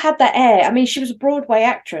still had that air. I mean, she was a Broadway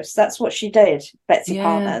actress. That's what she did, Betsy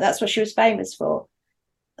Palmer. That's what she was famous for.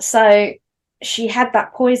 So she had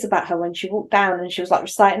that poise about her when she walked down and she was like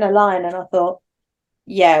reciting a line, and I thought,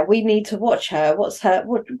 yeah, we need to watch her. What's her?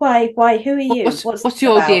 Why? Who are you? What's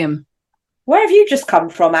your game? Where have you just come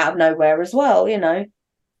from out of nowhere as well?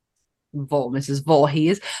 Mrs.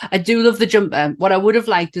 Voorhees. I do love the jumper. What I would have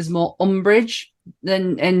liked is more Umbridge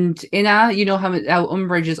than and Inna. You know how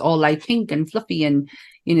Umbridge is all like pink and fluffy and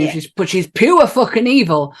she's pure fucking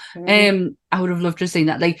evil. I would have loved to have seen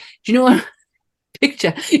that. Like, do you know what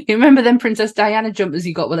picture? You remember them Princess Diana jumpers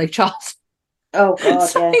you got with like Charles? Oh god,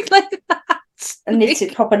 something like that. A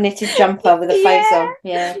proper knitted jumper with a face on.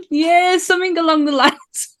 Yeah, something along the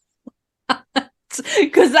lines.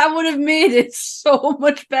 Because that would have made it so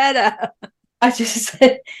much better.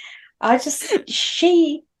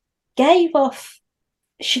 She gave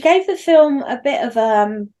the film a bit of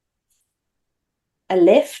a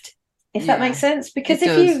lift, if that makes sense. Because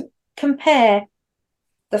if you compare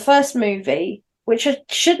the first movie, which I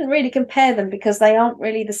shouldn't really compare them because they aren't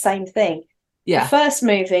really the same thing. Yeah. The first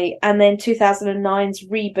movie and then 2009's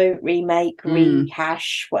reboot, remake,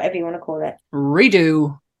 rehash, whatever you want to call it.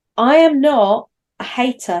 Redo. I am not a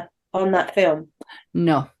hater on that film.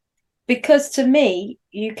 No. Because to me,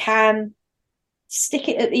 you can stick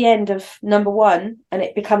it at the end of number 1 and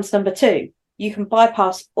it becomes number 2. You can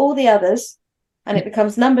bypass all the others and it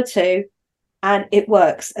becomes number 2 and it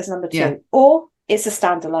works as number 2. Yeah. Or it's a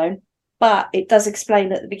standalone, but it does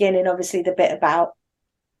explain at the beginning, obviously, the bit about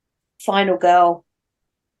Final Girl,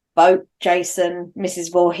 Boat, Jason,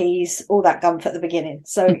 Mrs. Voorhees, all that gumph at the beginning.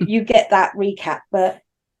 So you get that recap, but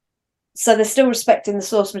so they're still respecting the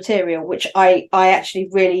source material, which I actually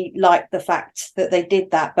really like the fact that they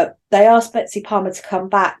did that. But they asked Betsy Palmer to come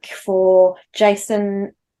back for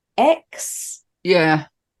Jason X. Yeah.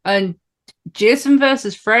 And Jason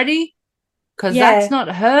versus Freddy, because that's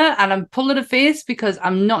not her. And I'm pulling a face because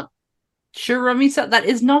I'm not sure on myself that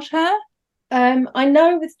is not her. I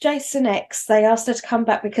know with Jason X, they asked her to come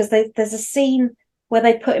back because there's a scene where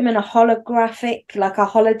they put him in a holographic, like a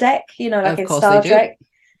holodeck, like in Star Trek.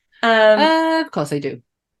 Of course they do.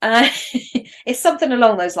 It's something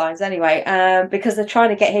along those lines anyway, because they're trying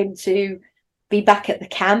to get him to be back at the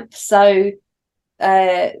camp. So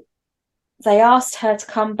they asked her to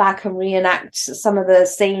come back and reenact some of the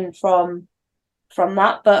scene from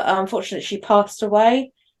that, but unfortunately she passed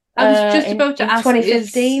away. I was just about to ask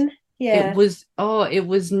 2015. It was who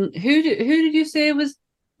did you say it was?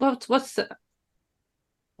 What's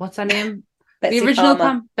her name? Betsy the original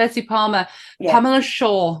Palmer. Betsy Palmer. Yeah. Pamela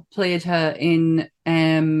Shaw played her in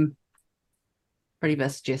Pretty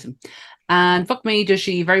Best Jason. And fuck me, does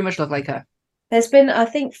she very much look like her. There's been, I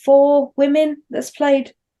think, 4 women that's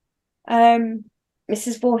played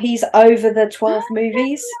Mrs. Voorhees over the 12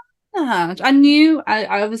 movies. I knew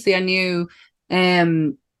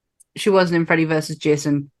she wasn't in Freddy versus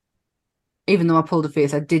Jason. Even though I pulled a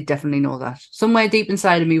face, I did definitely know that. Somewhere deep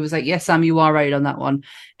inside of me was like, yes, Sam, you are right on that one.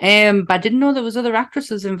 But I didn't know there was other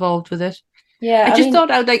actresses involved with it. Yeah. I just thought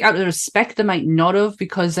out of respect they might not have,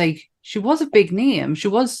 because she was a big name. She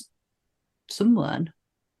was someone.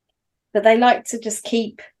 But they like to just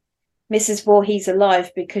keep Mrs. Voorhees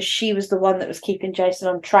alive because she was the one that was keeping Jason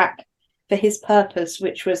on track for his purpose,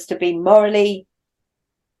 which was to be morally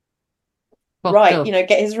right,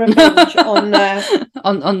 get his revenge on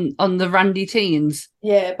the randy teens.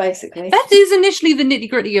 Yeah, basically. That is initially the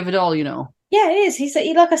nitty-gritty of it all, Yeah, it is.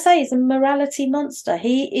 He like I say, he's a morality monster.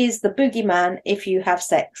 He is the boogeyman if you have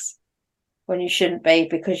sex when you shouldn't be,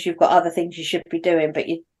 because you've got other things you should be doing, but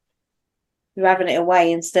you're having it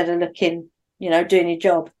away instead of looking, doing your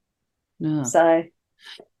job. No. So,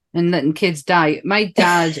 and letting kids die. My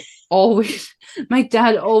dad always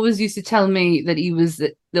used to tell me that he was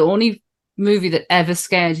the only movie that ever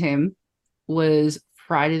scared him was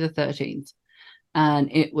Friday the 13th, and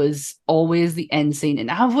it was always the end scene. And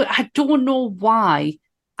I don't know why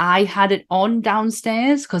I had it on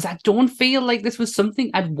downstairs, because I don't feel like this was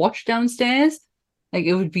something I'd watch downstairs. Like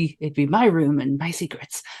it'd be my room and my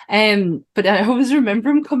secrets. But I always remember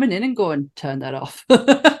him coming in and going, "Turn that off."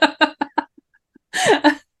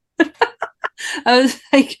 I was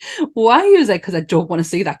like, why? He was like, because I don't want to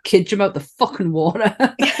see that kid jump out the fucking water.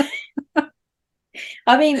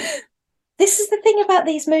 I mean, this is the thing about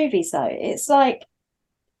these movies, though. It's like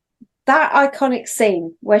that iconic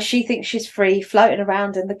scene where she thinks she's free, floating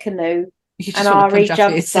around in the canoe, and Ari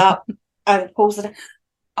jumps up and pulls it.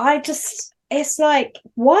 It's like,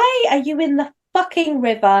 why are you in the fucking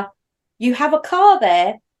river? You have a car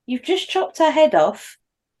there. You've just chopped her head off.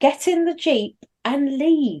 Get in the Jeep and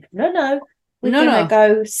leave. No. We're going to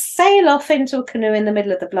go sail off into a canoe in the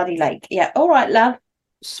middle of the bloody lake. Yeah, all right, love.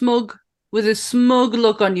 Smug, with a smug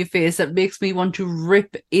look on your face that makes me want to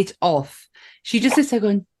rip it off. She just sits there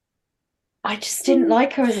going... I just didn't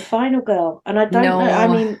like her as a final girl. And I don't know. I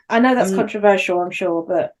mean, I know that's controversial, I'm sure,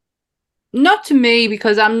 but... Not to me,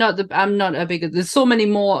 because I'm not a big... There's so many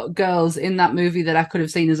more girls in that movie that I could have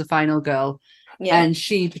seen as a final girl. Yeah. And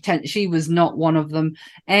she was not one of them.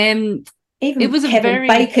 Even it was Kevin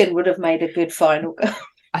Bacon would have made a good final girl.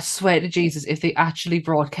 I swear to Jesus, if they actually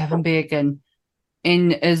brought Kevin Bacon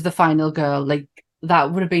in as the final girl, like,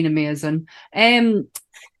 that would have been amazing.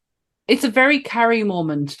 It's a very Carrie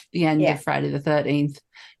moment, the end of Friday the 13th.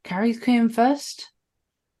 Carrie came first?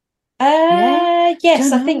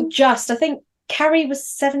 Yes, I think Carrie was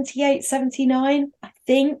 78, 79, I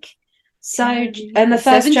think. So, and the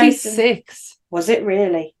first 76. Jason... Was it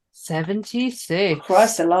really? 76.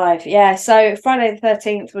 Christ alive. Yeah, so Friday the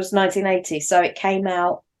 13th was 1980, so it came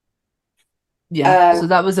out. Yeah, so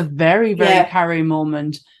that was a very, very Carrie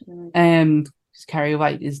moment. Because Carrie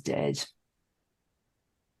White is dead.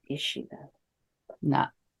 Is she though? Nah.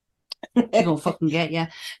 She won't fucking get you. I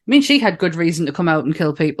mean, she had good reason to come out and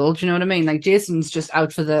kill people. Do you know what I mean? Like, Jason's just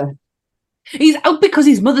out for the... He's out because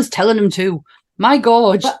his mother's telling him to. My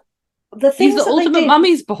God. But he's the ultimate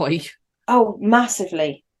mummy's boy. Oh,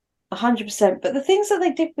 massively. 100%. But the things that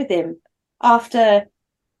they did with him after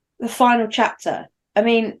the final chapter, I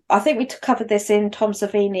mean, I think we covered this in Tom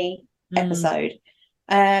Savini episode,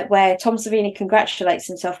 where Tom Savini congratulates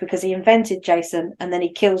himself because he invented Jason and then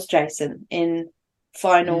he kills Jason in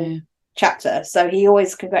final chapter. So he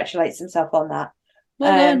always congratulates himself on that.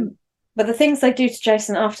 But the things they do to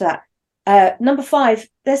Jason after that, number 5,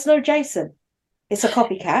 there's no Jason. It's a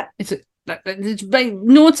copycat.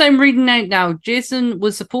 Notes I'm reading out now. Jason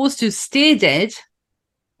was supposed to stay dead.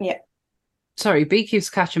 Yeah. Sorry, B keeps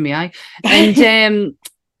catching me eye. And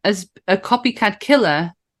as a copycat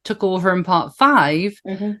killer took over in part 5,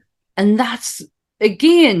 and that's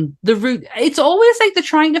again the route. It's always like they're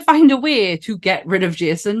trying to find a way to get rid of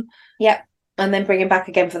Jason. Yeah, and then bring him back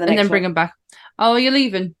again for the next one. And then bring him back. Oh, you're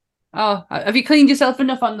leaving. Oh, have you cleaned yourself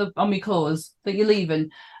enough on my clothes that you're leaving?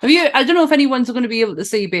 I don't know if anyone's going to be able to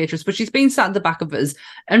see Beatrice, but she's been sat at the back of us,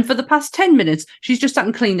 and for the past 10 minutes, she's just sat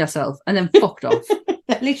and cleaned herself and then fucked off.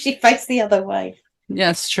 At least she faced the other way.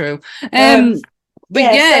 Yeah, it's true. But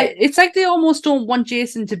it's like they almost don't want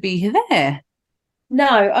Jason to be there. No,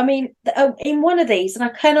 I mean, in one of these, and I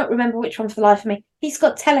cannot remember which one for the life of me, he's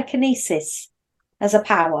got telekinesis as a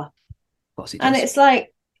power. Of course he does. And it's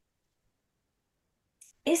like,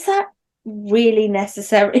 is that really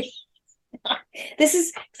necessary? This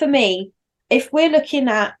is, for me, if we're looking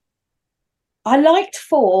at... I liked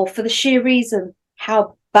 4 for the sheer reason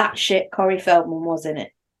how batshit Corey Feldman was in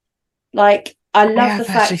it. Like, I love the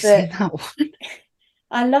fact that...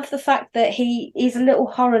 I love the fact that he's a little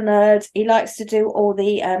horror nerd. He likes to do all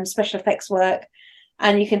the special effects work.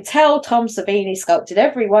 And you can tell Tom Savini sculpted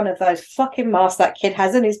every one of those fucking masks that kid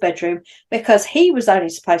has in his bedroom because he was only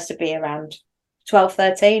supposed to be around 12,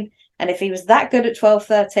 13. And if he was that good at 12,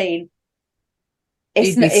 13,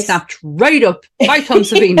 he'd be snapped right up by Tom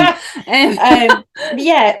Savini.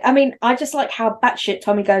 Yeah, I mean, I just like how batshit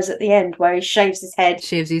Tommy goes at the end, where he shaves his head,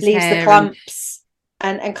 leaves the clumps,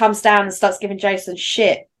 and comes down and starts giving Jason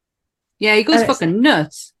shit. Yeah, he goes fucking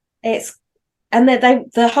nuts. And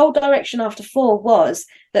the whole direction after 4 was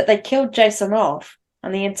that they killed Jason off,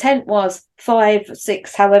 and the intent was 5,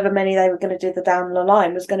 6, however many they were going to do the down the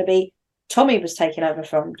line was going to be Tommy was taking over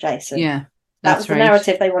from Jason. Yeah, that was the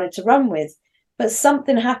narrative they wanted to run with. But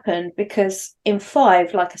something happened because in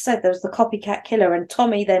 5, like I said, there was the copycat killer, and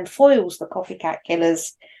Tommy then foils the copycat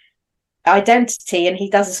killer's identity, and he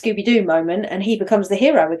does a Scooby-Doo moment, and he becomes the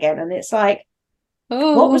hero again. And it's like,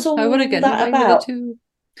 what was all that about?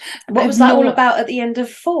 What was that all about at the end of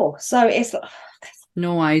 4? So it's like,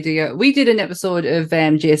 no idea. We did an episode of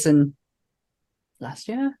Jason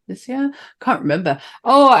this year, can't remember.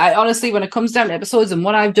 I honestly, when it comes down to episodes and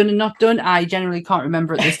what I've done and not done, I generally can't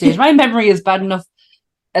remember at this stage. My memory is bad enough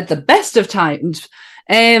at the best of times.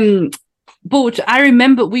 But I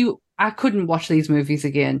remember I couldn't watch these movies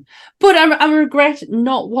again. But I regret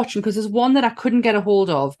not watching, because there's one that I couldn't get a hold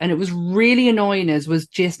of, and it was really annoying, was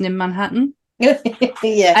Jason in Manhattan. Yeah.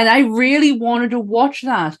 And I really wanted to watch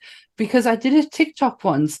that, because I did a TikTok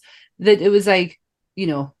once that it was like, you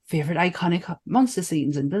know, favorite iconic monster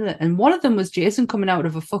scenes, and one of them was Jason coming out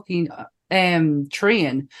of a fucking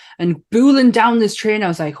train and booling down this train. I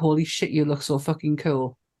was like, holy shit, you look so fucking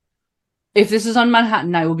cool. If this is on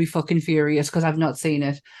Manhattan, I will be fucking furious, because I've not seen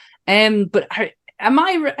it. But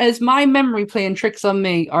is my memory playing tricks on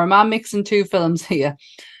me, or am I mixing two films here?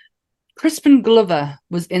 Crispin Glover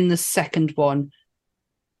was in the second one.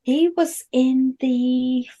 He was in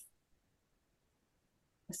the...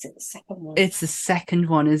 Was it the second one? It's the second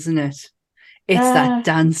one, isn't it? It's that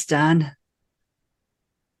dance, Dan.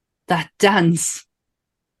 That dance.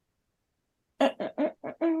 Let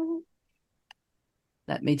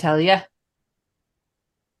me tell you.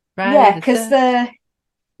 Right, yeah, because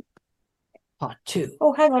part 2.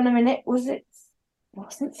 Oh, hang on a minute. Wasn't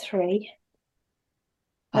 3?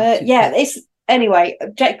 Yeah, it's anyway.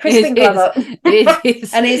 Crispin Glover. It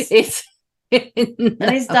is, and his dance.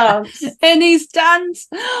 And his dance.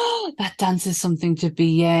 That dance is something to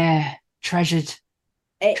be treasured.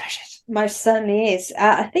 Treasured. Most certainly is.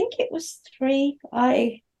 I think it was 3.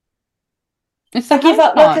 It's the give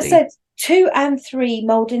up. party. Like I said, 2 and 3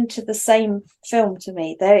 mold into the same film to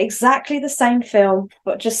me. They're exactly the same film,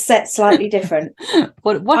 but just set slightly different.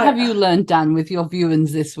 What have you learned, Dan, with your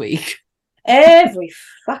viewings this week? Every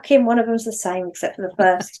fucking one of them's the same, except for the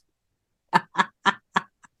first.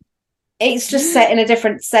 It's just set in a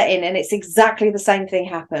different setting, and it's exactly the same thing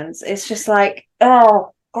happens. It's just like,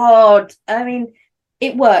 oh God. I mean,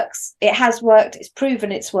 it works. It has worked. It's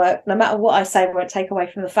proven it's worked. No matter what I say, I won't take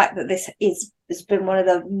away from the fact that this has been one of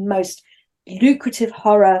the most lucrative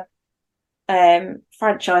horror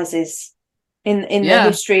franchises in the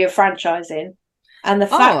history of franchising. And the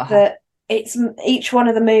fact that it's each one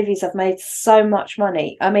of the movies have made so much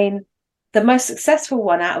money. I mean, the most successful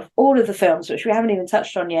one out of all of the films, which we haven't even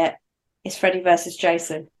touched on yet, is Freddy versus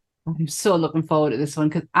Jason. I'm so looking forward to this one,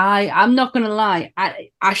 because I'm not going to lie,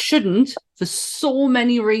 I shouldn't, for so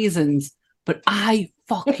many reasons, but I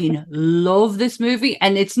fucking love this movie.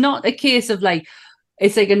 And it's not a case of like,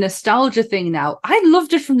 it's like a nostalgia thing now. I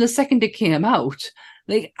loved it from the second it came out.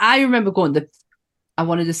 Like, I remember going I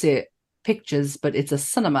wanted to say pictures, but it's a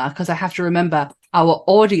cinema, because I have to remember our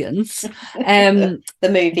audience. The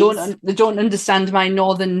movies. They don't understand my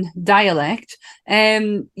northern dialect.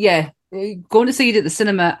 Going to see it at the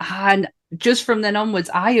cinema, and just from then onwards,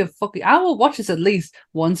 I will watch this at least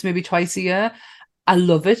once, maybe twice a year. I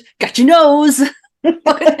love it. Got your nose. I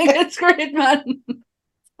think it's great, man.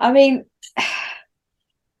 I mean,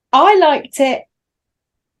 I liked it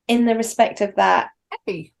in the respect of that.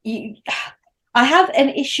 Hey. I have an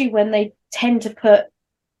issue when they tend to put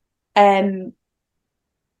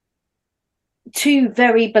two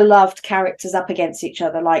very beloved characters up against each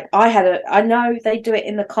other. Like I know they do it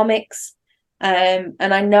in the comics, and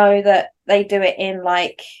I know that they do it in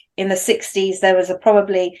the 60s. There was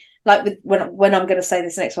probably with when I'm going to say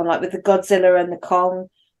this next one, like with the Godzilla and the Kong.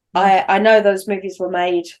 I know those movies were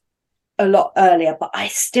made a lot earlier, but I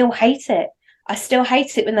still hate it. I still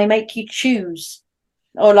hate it when they make you choose,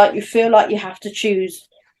 or like you feel like you have to choose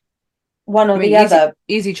one or the other.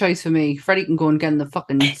 Easy choice for me. Freddy can go and get in the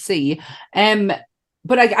fucking sea.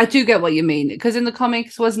 But I do get what you mean, because in the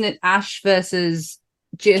comics, wasn't it Ash versus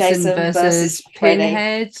Jason versus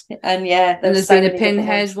Pinhead? And there's been a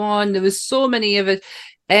Pinhead one. There was so many of it.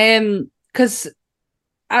 Because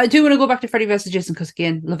I do want to go back to Freddy versus Jason, because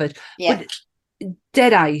again, love it. Yeah. But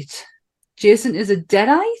Deadite. Jason is a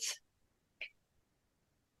Deadite?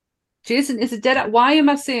 Jason is a Deadite. Why am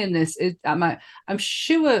I saying this? I'm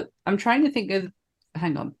sure. I'm trying to think of.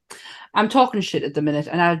 Hang on. I'm talking shit at the minute,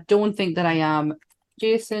 and I don't think that I am.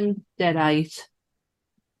 Jason Deadite.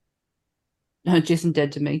 No, Jason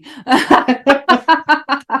dead to me.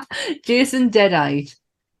 Jason Deadite.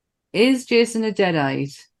 Is Jason a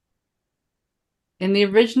Deadite? In the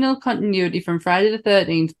original continuity from Friday the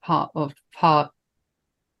 13th part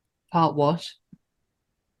what?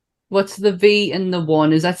 What's the V and the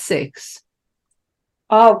 1? Is that 6?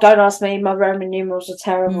 Oh, don't ask me. My Roman numerals are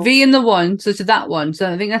terrible. V and the 1, so to that one. So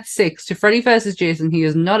I think that's 6. To Freddy versus Jason, he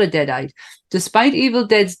is not a Deadite. Despite Evil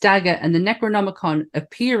Dead's dagger and the Necronomicon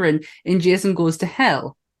appearing in Jason Goes to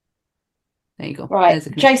Hell. There you go. Right.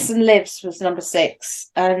 Jason Lives was number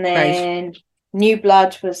 6. And then New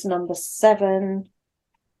Blood was number 7.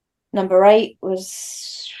 Number 8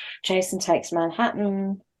 was Jason Takes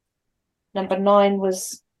Manhattan. Number 9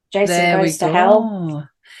 was Jason Goes to Hell.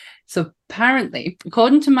 So apparently,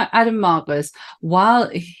 according to Adam Marcus, while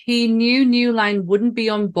he knew New Line wouldn't be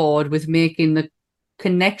on board with making the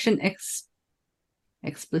connection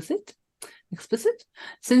explicit,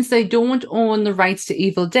 since they don't own the rights to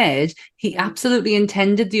Evil Dead, he absolutely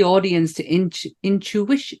intended the audience to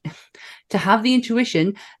have the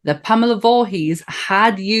intuition that Pamela Voorhees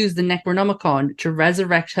had used the Necronomicon to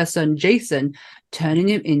resurrect her son Jason, turning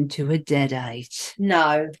him into a deadite.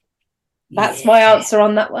 No. That's my answer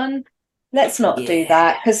on that one. Let's not do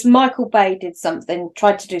that, because Michael Bay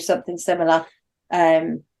tried to do something similar,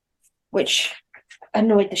 which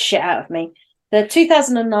annoyed the shit out of me. The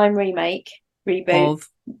 2009 reboot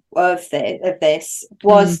of this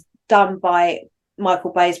was done by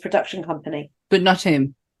Michael Bay's production company. But not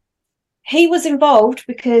him. He was involved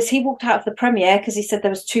because he walked out of the premiere because he said there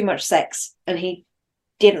was too much sex and he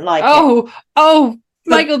didn't like it. Oh,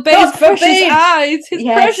 Michael Bay's precious eyes. His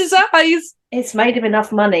precious eyes. It's made him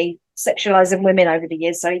enough money sexualizing women over the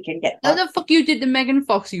years so he can get what the fuck you did to Megan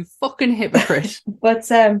Fox, you fucking hypocrite. But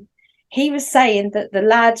he was saying that the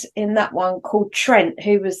lad in that one called Trent,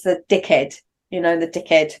 who was the dickhead, the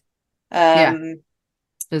dickhead.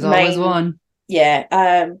 There's always one.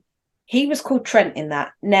 Yeah. He was called Trent in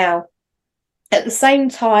that. Now, at the same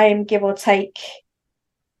time, give or take,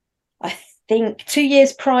 I think 2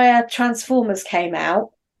 years prior, Transformers came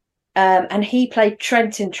out. And he played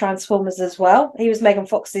Trent in Transformers as well. He was Megan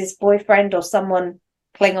Fox's boyfriend or someone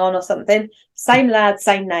Klingon or something. Same lad,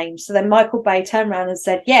 same name. So then Michael Bay turned around and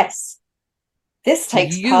said, yes, this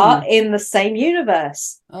takes part in the same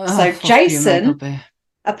universe. So Jason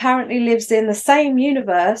apparently lives in the same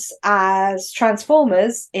universe as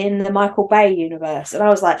Transformers in the Michael Bay universe. And I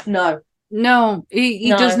was like, no. No, he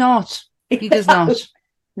does not. He does not.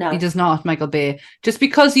 No, he does not, Michael Bay. Just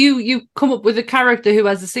because you come up with a character who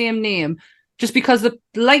has the same name, just because the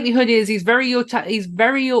likelihood is he's very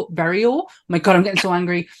oh my god, I'm getting so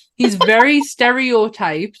angry. He's very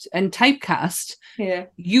stereotyped and typecast. Yeah.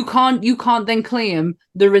 You can't then claim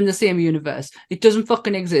they're in the same universe. It doesn't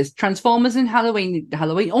fucking exist. Transformers and Halloween.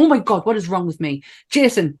 Oh my god, what is wrong with me?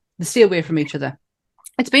 Jason, they stay away from each other.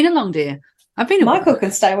 It's been a long day. Michael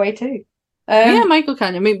can stay away too. Yeah, Michael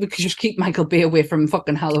can. I mean, we could just keep Michael Bay away from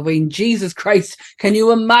fucking Halloween. Jesus Christ. Can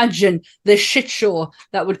you imagine the shit show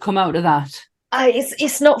that would come out of that?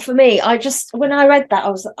 It's not for me. When I read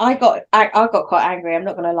that, I got quite angry. I'm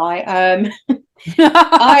not going to lie.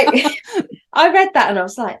 I read that and I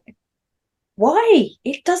was like, why?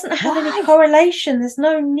 It doesn't have any correlation. There's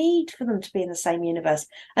no need for them to be in the same universe.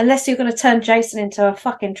 Unless you're going to turn Jason into a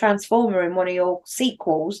fucking Transformer in one of your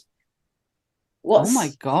sequels. Oh my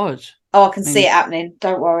god. Oh, I can see it happening.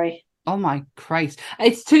 Don't worry. Oh my Christ!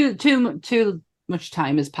 It's too much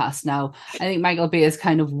time has passed now. I think Michael Bay has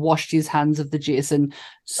kind of washed his hands of the Jason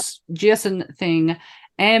thing.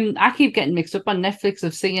 I keep getting mixed up on Netflix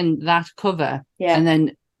of seeing that cover, and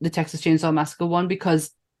then the Texas Chainsaw Massacre one,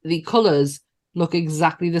 because the colors look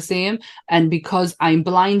exactly the same, and because I'm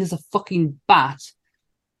blind as a fucking bat,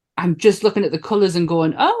 I'm just looking at the colors and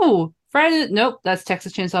going, oh. Friday, nope, that's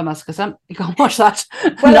Texas Chainsaw Massacre. Sam, you can't watch that.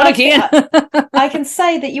 Well, not again. I can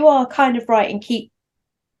say that you are kind of right and keep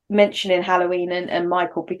mentioning Halloween and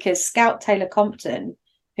Michael, because Scout Taylor Compton,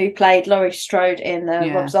 who played Laurie Strode in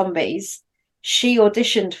Rob Zombies, she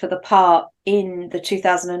auditioned for the part in the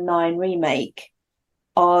 2009 remake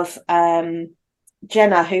of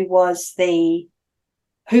Jenna,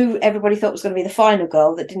 who everybody thought was going to be the final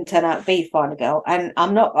girl that didn't turn out to be the final girl. And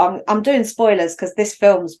I'm doing spoilers because this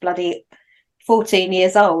film's bloody 14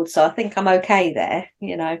 years old, so I think I'm okay there,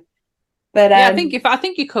 But I think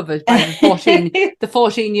you're covered by the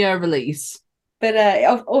 14-year release. But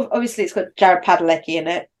obviously it's got Jared Padalecki in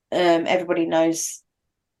it. Everybody knows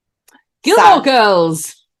Gilmore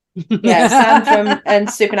Girls. Yeah, Sam from and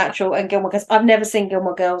Supernatural and Gilmore Girls. I've never seen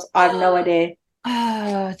Gilmore Girls. I have no idea.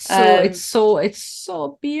 It's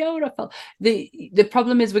so beautiful. The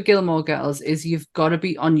problem is with Gilmore Girls is you've got to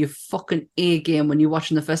be on your fucking A game when you're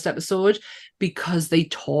watching the first episode, because they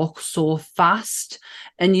talk so fast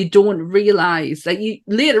and you don't realize, like, you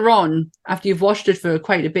later on after you've watched it for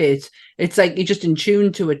quite a bit, it's like you're just in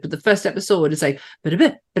tune to it. But the first episode is like bit a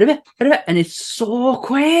bit, and it's so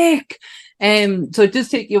quick. So it does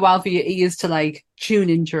take you a while for your ears to like tune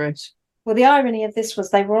into it. Well, the irony of this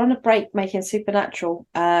was they were on a break making Supernatural.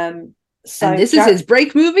 So and this is his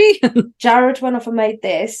break movie? Jared went off and made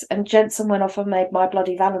this, and Jensen went off and made My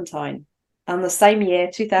Bloody Valentine on the same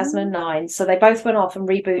year, 2009. So they both went off and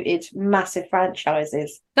rebooted massive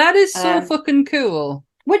franchises. That is so fucking cool.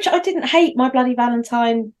 Which I didn't hate My Bloody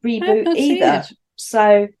Valentine reboot either.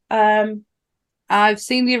 So I've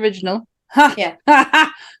seen the original.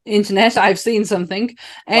 Ha! Internet, I've seen something.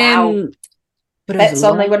 Wow. But bets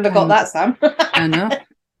on they wouldn't have got that, Sam. I know.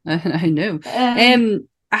 I know.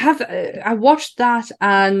 I watched that,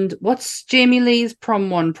 and what's Jamie Lee's prom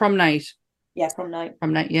night? Yeah, prom night.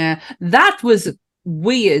 Prom night, yeah. That was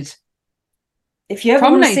weird. If you ever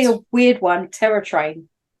want to see a weird one, Terror Train.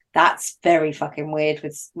 That's very fucking weird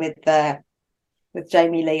with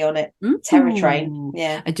Jamie Lee on it. Ooh. Terror Train.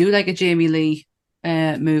 Yeah. I do like a Jamie Lee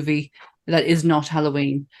movie that is not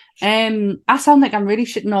Halloween. I sound like I'm really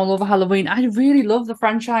shitting all over Halloween. I really love the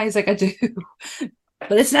franchise, like I do.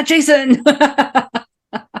 But it's not Jason.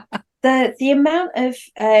 The amount of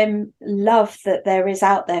love that there is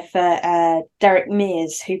out there for Derek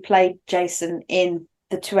Mears, who played Jason in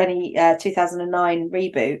the 2009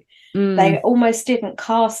 reboot. They almost didn't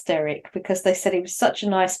cast Derek because they said he was such a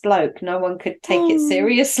nice bloke, no one could take it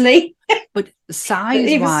seriously. But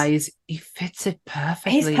size-wise, he fits it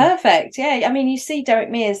perfectly. He's perfect, yeah. I mean, you see Derek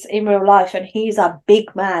Mears in real life and he's a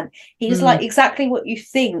big man. He's like exactly what you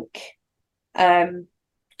think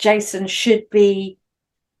Jason should be,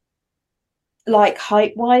 like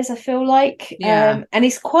height-wise, I feel like. Yeah. And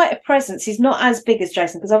he's quite a presence. He's not as big as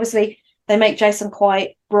Jason because obviously they make Jason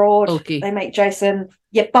quite broad. Bulky. They make Jason,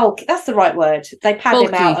 bulky. That's the right word. They pad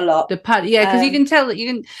him out a lot. Because you can tell that you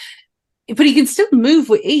can, but he can still move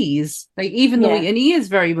with ease. Like even though he is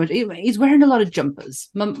very much, he's wearing a lot of jumpers.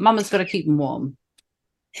 Mama's got to keep him warm.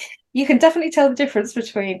 You can definitely tell the difference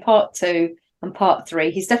between part 2 and part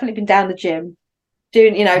 3. He's definitely been down the gym,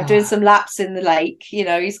 doing some laps in the lake.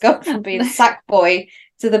 He's gone from being a sack boy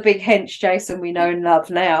to the big hench Jason we know and love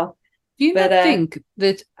now. Do you not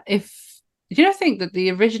think that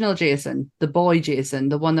the original Jason, the boy Jason,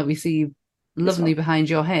 the one that we see lovingly behind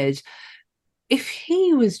your head, if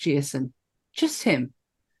he was Jason, just him,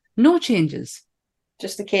 no changes,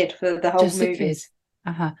 just a kid for the whole movies,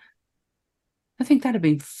 I think that'd have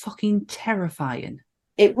been fucking terrifying.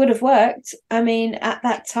 It would have worked. I mean, at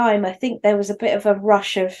that time, I think there was a bit of a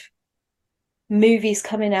rush of movies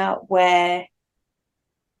coming out where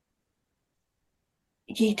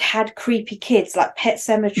you'd had creepy kids, like Pet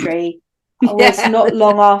Sematary was not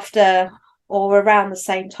long after or around the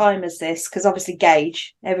same time as this, because obviously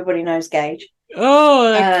Gage, everybody knows Gage.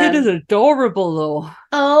 Oh, that kid is adorable though.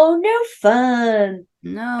 Oh, no fun.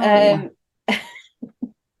 No.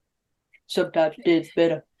 Sometimes death's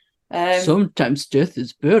better. Sometimes death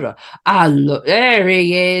is better. There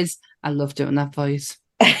he is. I love doing that voice.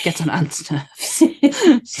 Gets on Ant's nerves.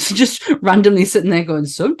 Just randomly sitting there going,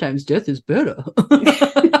 sometimes death is better.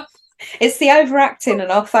 It's the overacting,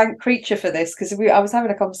 and I'll thank Creature for this, because I was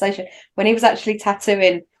having a conversation when he was actually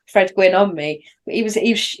tattooing Fred Gwynn on me. He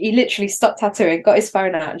literally stopped tattooing, got his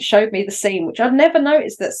phone out and showed me the scene, which I'd never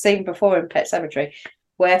noticed that scene before in Pet Sematary,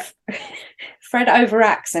 where Fred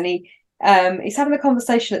overacts and he's having a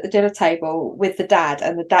conversation at the dinner table with the dad,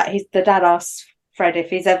 and the dad asks Fred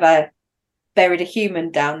if he's ever buried a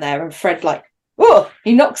human down there, and Fred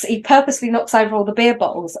he purposely knocks over all the beer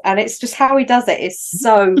bottles, and it's just how he does it is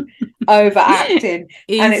so overacting.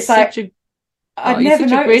 And it's like I'd never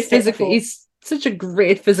noticed it before. He's such a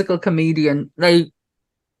great physical comedian. Like,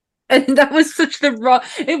 and that was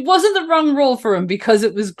it wasn't the wrong role for him because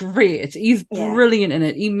it was great. He's brilliant in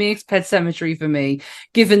it. He makes Pet Sematary for me,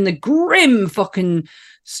 given the grim fucking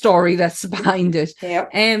story that's behind it. Yeah.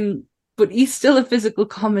 But he's still a physical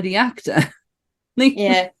comedy actor.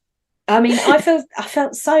 Yeah. I mean,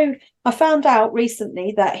 I found out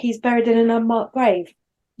recently that he's buried in an unmarked grave.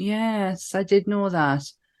 Yes, I did know that.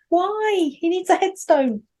 Why? He needs a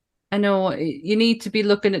headstone. I know you need to be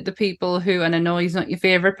looking at the people who, and I know he's not your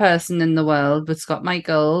favourite person in the world, but Scott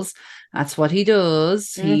Michaels, that's what he does.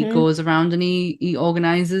 Mm-hmm. He goes around and he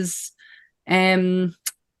organises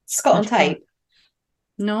Scott on Tape.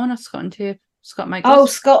 No, not Scott on Tape. Scott Michaels. Oh,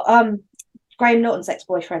 Scott, Graham Norton's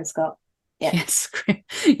ex-boyfriend, Scott. Yeah. Yes,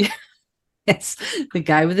 yes, the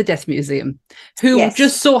guy with the Death Museum, who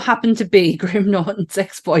just so happened to be Graham Norton's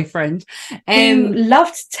ex-boyfriend. Who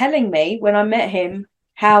loved telling me when I met him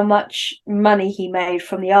how much money he made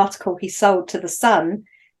from the article he sold to The Sun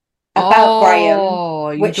about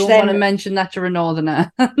Graham. Which you don't want to mention that to a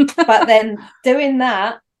northerner. But then doing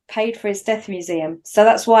that paid for his Death Museum. So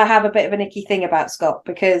that's why I have a bit of an icky thing about Scott,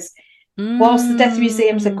 because whilst the Death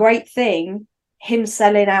Museum's a great thing, him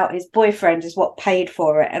selling out his boyfriend is what paid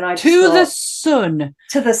for it. And I just to the Sun.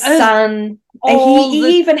 And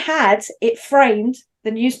he even had it framed, the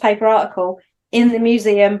newspaper article, in the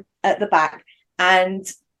museum at the back. And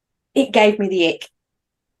it gave me the ick.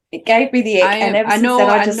 I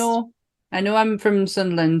know I'm from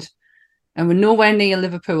Sunderland and we're nowhere near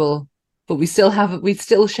Liverpool, but we still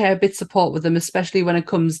share a bit of support with them, especially when it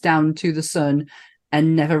comes down to the Sun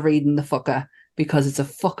and never reading the fucker because it's a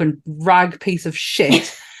fucking rag piece of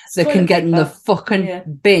shit that can get in the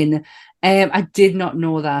fucking bin. I did not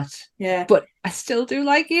know that. Yeah. But I still do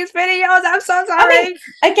like his videos. I'm so sorry. I mean,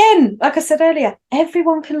 again, like I said earlier,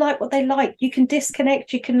 everyone can like what they like. You can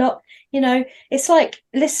disconnect, you cannot, it's like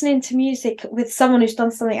listening to music with someone who's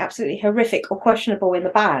done something absolutely horrific or questionable in the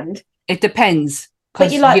band. It depends. But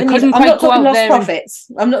you like the music. I'm not talking Lost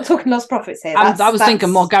Prophets. I'm not talking Lost Prophets here. I was thinking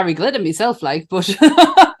more Gary Glitter myself, but...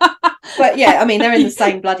 But yeah, I mean, they're in the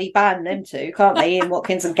same bloody band, them two, can't they? Ian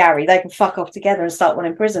Watkins and Gary. They can fuck off together and start one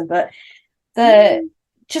in prison. But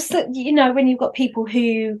just that, when you've got people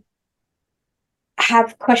who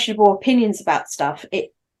have questionable opinions about stuff,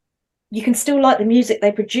 you can still like the music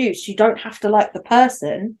they produce. You don't have to like the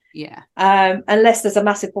person. Yeah. Unless there's a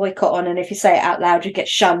massive boycott on, and if you say it out loud, you get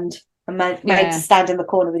shunned and made to stand in the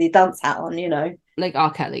corner with your dance hat on, Like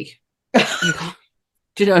R. Kelly.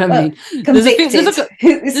 Do you know what I mean?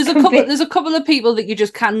 There's a couple of people that you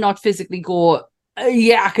just cannot physically go,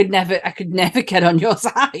 I could never get on your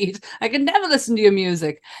side. I could never listen to your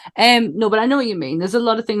music. No, but I know what you mean. There's a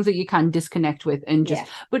lot of things that you can disconnect with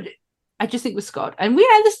but I just think with Scott, and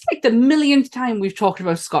this is like the millionth time we've talked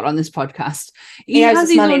about Scott on this podcast. He has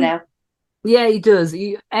his money now. Yeah, he does.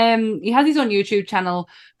 He has his own YouTube channel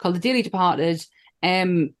called The Daily Departed.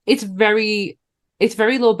 It's very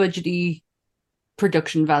low budgety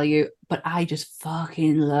production value, but I just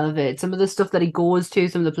fucking love it. Some of the stuff that he goes to,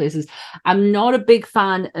 some of the places. I'm not a big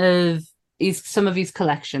fan of some of his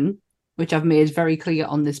collection, which I've made very clear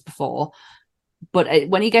on this before. But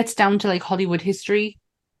when he gets down to like Hollywood history,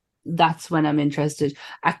 that's when I'm interested.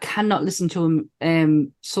 I cannot listen to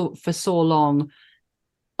him for so long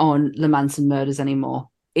on the Manson murders anymore.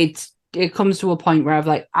 It comes to a point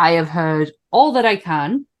where I have heard all that I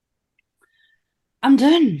can. I'm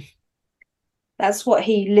done. That's what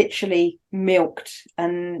he literally milked,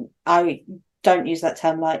 and I don't use that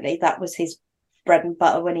term lightly. That was his bread and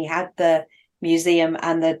butter when he had the museum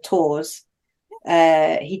and the tours.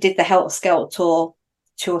 He did the Helter Skelter tour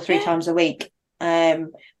 2 or 3 times a week. I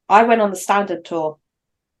went on the standard tour,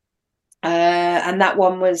 and that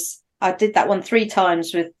one I did that one 3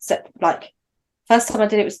 times with first time I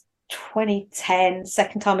did it was 2010,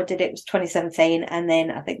 second time I did it was 2017, and then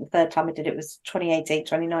I think the third time I did it was 2018,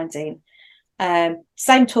 2019.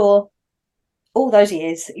 Same tour, all those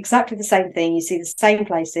years, exactly the same thing. You see the same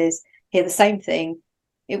places, hear the same thing.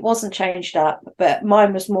 It wasn't changed up, but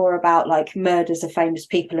mine was more about like murders of famous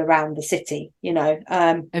people around the city,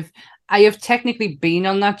 I have technically been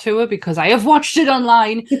on that tour because I have watched it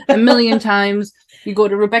online a million times. You go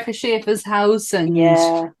to Rebecca Schaefer's house and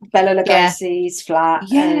Bela Lugosi's flat.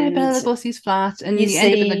 Yeah, Bela Lugosi's flat, and you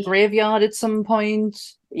end up in the graveyard at some point.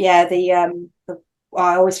 Yeah,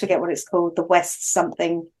 I always forget what it's called. The West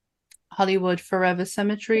something. Hollywood Forever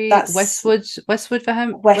Cemetery. That's Westwood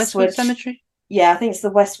Cemetery. Yeah, I think it's the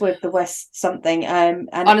West something. And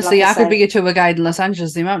honestly, I could be a tour guide in Los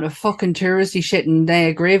Angeles. The amount of fucking touristy shit and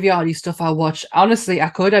graveyardy stuff I watch. Honestly, I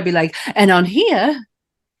could. I'd be like, and on here,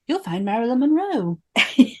 you'll find Marilyn Monroe.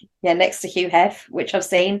 Yeah, next to Hugh Hef, which I've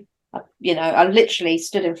seen. I literally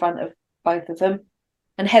stood in front of both of them.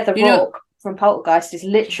 And Heather Rourke from Poltergeist is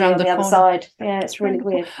literally on the other side. Yeah, it's really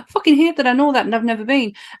weird. I fucking hate that I know that and I've never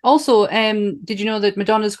been. Also, did you know that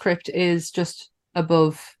Madonna's crypt is just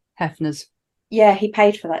above Hefner's? Yeah, he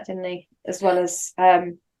paid for that, didn't he? As well as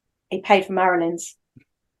he paid for Marilyn's.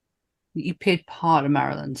 He paid part of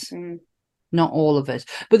Marilyn's. Not all of it.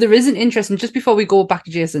 But there is an interesting, just before we go back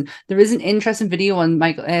to Jason, there is an interesting video on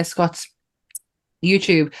Michael Scott's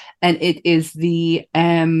YouTube, and it is the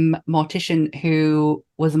mortician who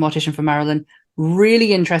was a mortician for Marilyn.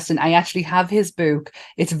 Really interesting. I actually have his book.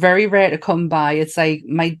 It's very rare to come by. It's like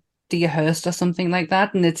My Dear Hearst or something like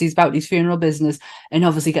that, and he's about his funeral business, and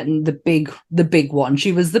obviously getting the big one.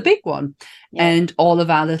 She was the big one, and all of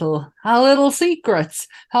our little secrets,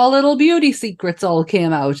 our little beauty secrets, all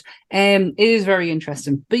came out. It is very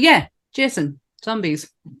interesting. But yeah, Jason, zombies,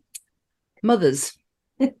 mothers,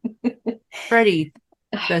 Freddy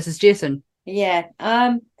versus Jason. Yeah,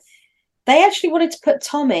 they actually wanted to put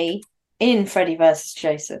Tommy in Freddy versus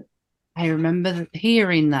Jason. I remember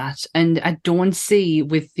hearing that, and I don't see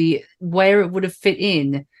where it would have fit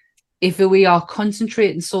in if we are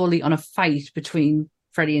concentrating solely on a fight between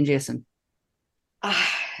Freddy and Jason.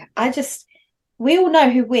 We all know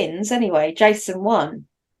who wins anyway. Jason won,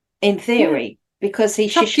 in theory, because he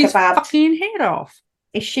shish kebabbed fucking head off.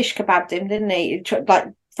 He shish kebabbed him, didn't he? Like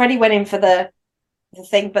Freddy went in for the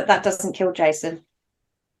thing, but that doesn't kill Jason.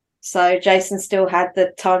 So Jason still had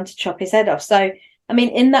the time to chop his head off. So I mean,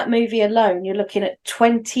 in that movie alone, you're looking at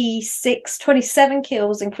 27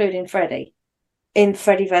 kills, including Freddy, in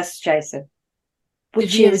Freddy versus Jason.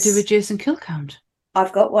 Did you ever do a Jason kill count?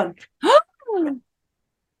 I've got one.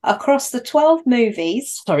 Across the 12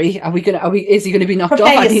 movies. Sorry, is he gonna be knocked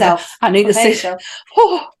prepare off? Yourself. I need to say.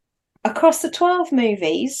 Oh. Across the 12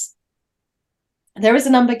 movies, there is a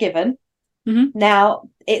number given. Mm-hmm. Now,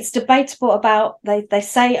 it's debatable about, they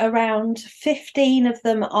say around 15 of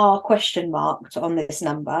them are question marked on this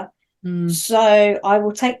number. So I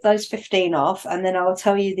will take those 15 off, and then I will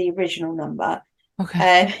tell you the original number.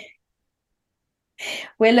 Okay.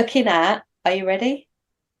 We're looking at, are you ready?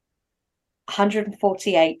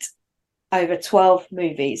 148 over 12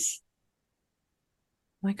 movies.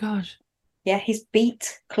 My God. Yeah, he's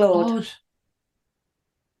beat Claude.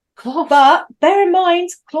 But bear in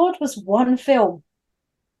mind, Claude was one film.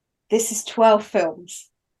 This is 12 films.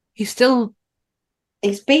 He's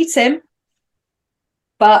beat him,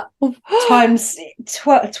 but times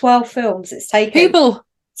 12 films it's taken people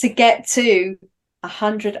to get to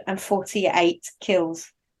 148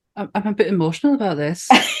 kills. I'm a bit emotional about this.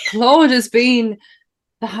 Claude has been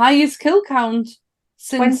the highest kill count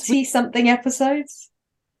since 20-something episodes.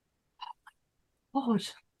 God,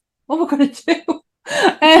 what are we going to do?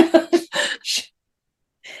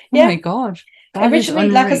 Oh my God. Originally,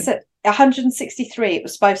 like I said, 163 it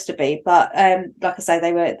was supposed to be, but like I say,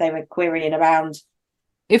 they were querying around.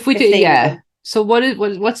 If we did, yeah. So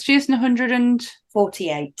what's Jason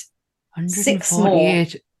 148?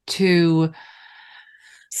 148 to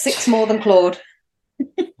 6 more than Claude.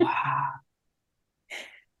 Wow.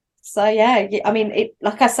 So yeah, I mean, it,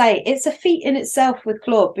 like I say, it's a feat in itself with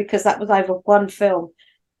Claude, because that was over one film,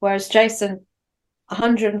 whereas Jason,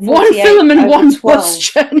 148 one film and one 12. bus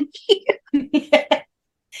journey. Yeah.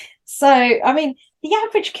 So I mean, the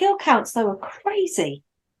average kill counts though were crazy.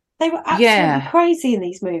 They were absolutely crazy in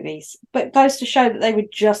these movies, but it goes to show that they were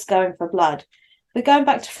just going for blood. But going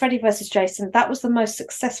back to Freddy versus Jason, that was the most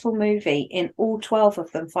successful movie in all 12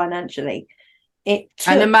 of them financially. And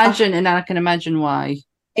I can imagine why.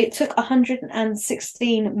 It took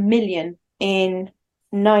 116 million in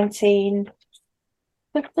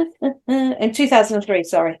 2003,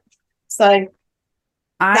 sorry. So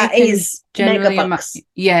that is generally megabucks.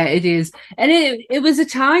 Yeah, it is. And it was a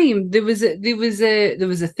time. There was a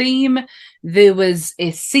theme, there was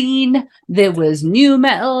a scene, there was new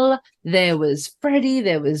metal, there was Freddy,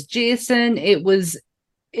 there was Jason. It was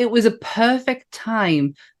a perfect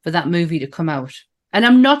time for that movie to come out. And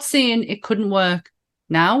I'm not saying it couldn't work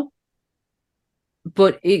now,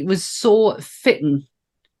 but it was so fitting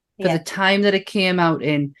for the time that it came out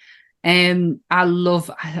in. I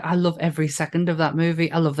love every second of that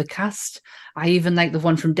movie. I love the cast. I even like the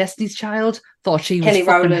one from Destiny's Child. Thought she was Kelly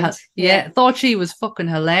Rowland. Thought she was fucking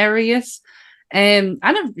hilarious. And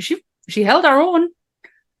she held her own.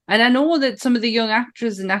 And I know that some of the young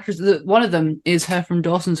actors and actresses, one of them is her from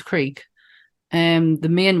Dawson's Creek, the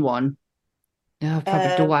main one. Oh,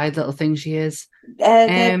 probably the wide little thing she is.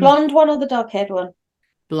 The blonde one or the dark-haired one?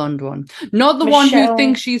 Blonde one. Not the one who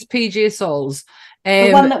thinks she's PJ Souls. The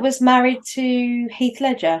one that was married to Heath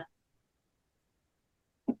Ledger?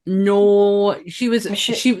 No, she was...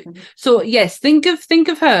 So, yes, think of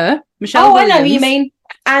her. Michelle Williams. I know who you mean.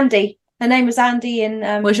 Andy. Her name was Andy in...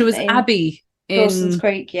 well, she was Abby in... Dawson's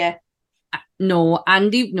Creek, yeah. No,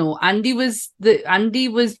 Andy was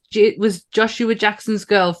Joshua Jackson's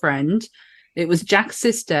girlfriend. It was Jack's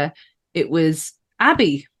sister. It was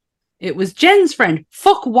Abby. It was Jen's friend.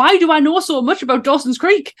 Fuck, why do I know so much about Dawson's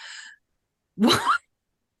Creek?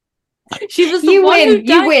 She was the one who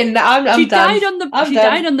died. You win. I'm done. She died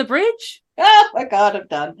on the bridge. Oh my God, I'm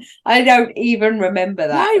done. I don't even remember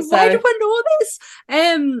that. Why do I know this?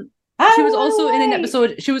 She was also in an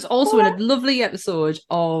episode. She was also in a lovely episode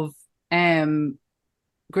of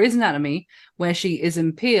Grey's Anatomy, where she is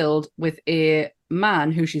impaled with a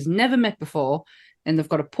man who she's never met before, and they've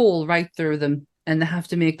got a pole right through them, and they have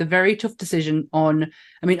to make the very tough decision on...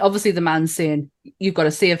 I mean, obviously the man's saying, you've got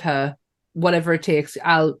to save her, whatever it takes,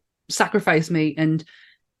 I'll sacrifice me, and it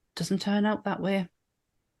doesn't turn out that way.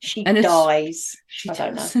 She dies. She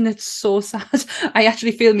does, and it's so sad. I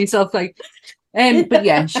actually feel myself like... but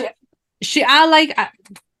yeah,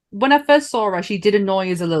 when I first saw her, she did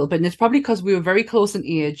annoy us a little bit, and it's probably because we were very close in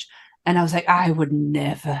age, and I was like, I would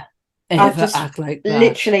never, ever act like that.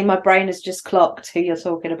 Literally, my brain has just clocked who you're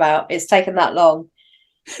talking about. It's taken that long.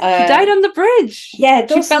 She died on the bridge. Yeah,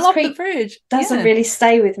 she fell off the bridge. Doesn't really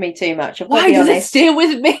stay with me too much. Why does it stay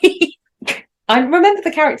with me? I remember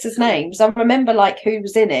the characters' names. I remember who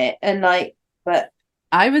was in it, and but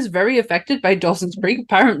I was very affected by Dawson's Creek,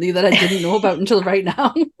 apparently, that I didn't know about until right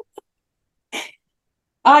now.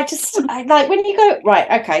 I like when you go,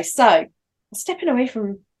 right, okay, so stepping away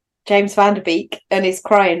from James Van Der Beek and his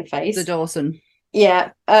crying face. The Dawson.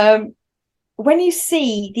 Yeah. When you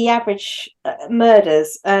see the average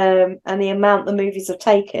murders and the amount the movies have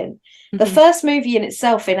taken, the first movie in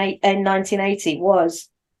itself in 1980 was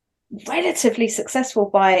relatively successful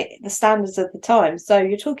by the standards of the time. So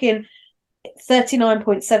you're talking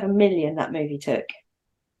 39.7 million that movie took.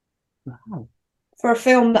 Wow. For a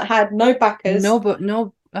film that had no backers.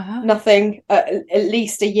 Nothing at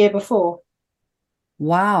least a year before.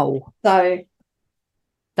 Wow. So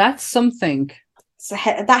that's something. So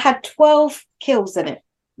that had 12 kills in it,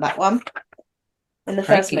 that one, in the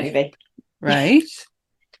first movie. Right.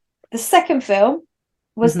 The second film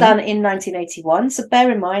was done in 1981. So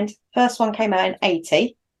bear in mind, first one came out in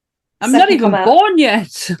 80. I'm not even born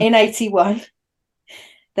yet. In 81.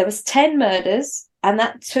 There was 10 murders, and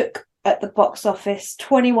that took, at the box office,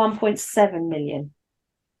 21.7 million.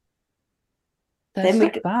 That's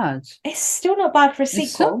not bad. It's still not bad for a sequel.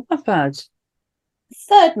 It's still not bad.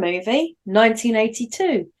 Third movie,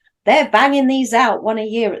 1982. They're banging these out one a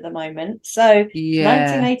year at the moment. So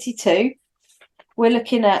 1982, we're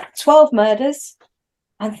looking at 12 murders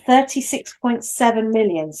and 36.7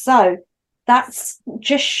 million. So that's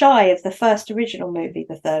just shy of the first original movie,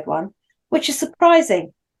 the third one, which is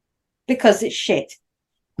surprising because it's shit.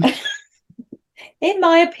 In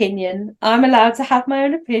my opinion, I'm allowed to have my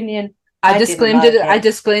own opinion. I disclaimed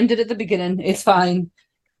it at the beginning. It's fine.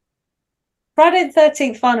 Friday the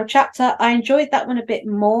 13th final chapter, I enjoyed that one a bit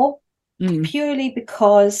more purely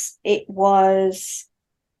because that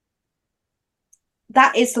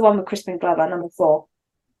is the one with Crispin Glover, number 4,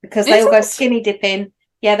 because they all go skinny dipping.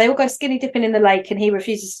 Yeah, they all go skinny dipping in the lake and he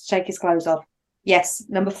refuses to take his clothes off. Yes,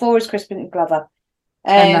 number 4 is Crispin Glover.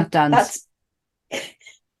 And that dance.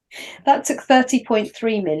 That took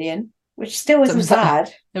 30.3 million, which still isn't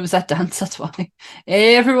bad. It was that dance, that's why.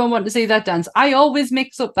 Everyone wanted to see that dance. I always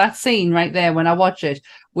mix up that scene right there when I watch it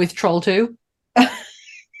with Troll 2. It's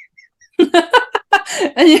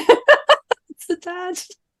the dad.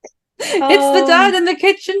 It's the dad in the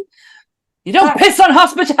kitchen. You don't piss on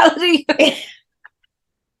hospitality.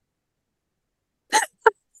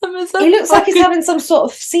 He looks like he's having some sort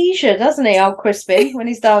of seizure, doesn't he, old Crispin, when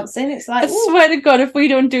he's dancing? It's like, I swear to God, if we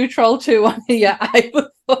don't do Troll 2 on here, I would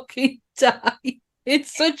fucking die.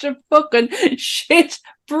 It's such a fucking shit,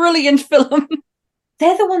 brilliant film.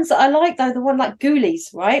 They're the ones that I like, though. The one like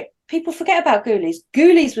Ghoulies, right? People forget about Ghoulies.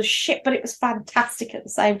 Ghoulies was shit, but it was fantastic at the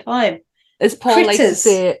same time. As Paul likes to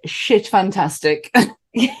say, shit fantastic.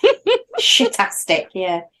 Shitastic,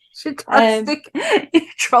 yeah. Shitastic.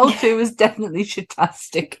 Troll 2 is definitely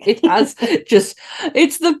shitastic. It has just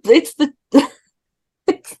it's the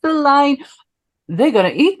line, they're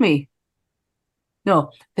gonna eat me.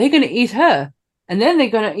 No, they're gonna eat her, and then they're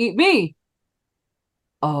gonna eat me.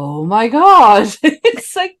 Oh my God.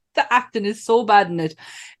 It's like the acting is so bad in it.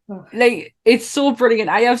 Like, it's so brilliant.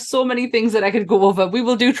 I have so many things that I could go over. We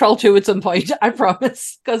will do Troll 2 at some point, I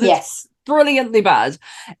promise, because it's brilliantly bad.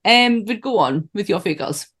 But go on with your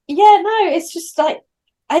figures. Yeah, no, it's just like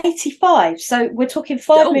 85. So we're talking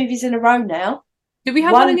 5 movies in a row now. Did we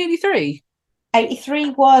have one in 83? 83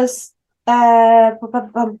 was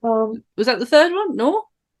was that the third one? No?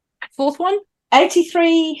 Fourth one?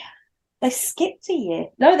 83. They skipped a year.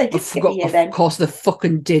 No, they did skip a year then. Of course they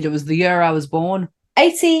fucking did. It was the year I was born.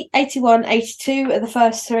 80, 81, 82 are the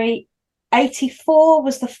first 3. 84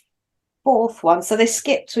 was the fourth one. So they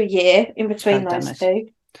skipped a year in between those 2.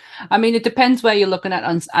 I mean, it depends where you're looking at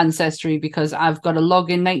Ancestry, because I've got a log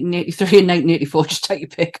in 1983 and 1984. Just take your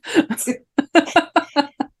pick.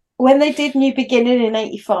 When they did New Beginning in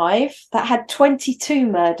 85, that had 22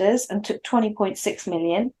 murders and took 20.6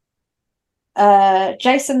 million.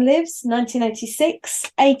 Jason Lives,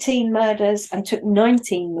 1986, 18 murders and took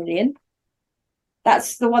 19 million.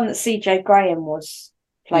 That's the one that CJ Graham was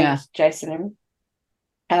playing Jason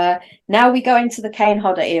in. Now we go into the Kane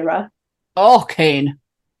Hodder era. Oh, Kane.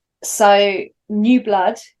 So, New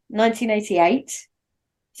Blood, 1988,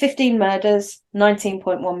 15 murders,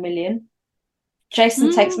 19.1 million.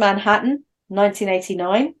 Jason Takes Manhattan,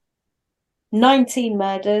 1989, 19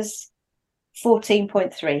 murders,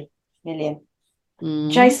 14.3 million.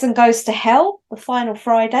 Jason Goes to Hell, The Final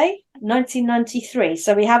Friday, 1993.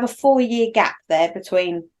 So we have a 4-year gap there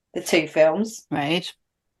between the 2 films. Right.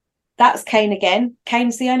 That's Kane again.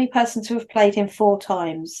 Kane's the only person to have played him 4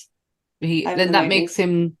 times. Then that makes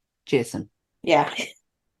him Jason. Yeah.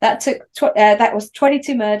 That took that was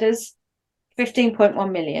 22 murders,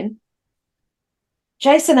 15.1 million.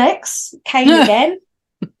 Jason X, Kane again,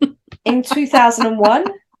 in 2001,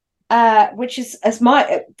 which is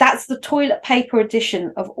that's the toilet paper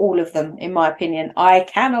edition of all of them, in my opinion. I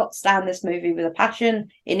cannot stand this movie with a passion.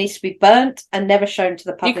 It needs to be burnt and never shown to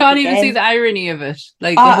the public. You can't again. even see the irony of it,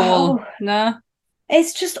 like the whole. Nah,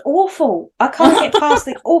 it's just awful. I can't get past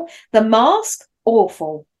the mask.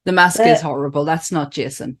 Awful. The mask is horrible. That's not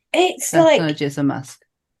Jason. That's not a Jason mask.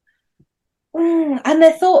 And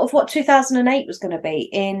they thought of what 2008 was going to be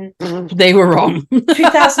in. They were wrong.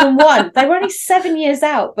 2001. They were only 7 years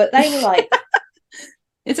out, but they were like.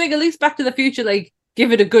 It's like at least Back to the Future, like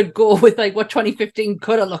give it a good go with like what 2015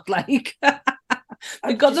 could have looked like.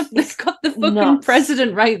 They got the fucking nuts.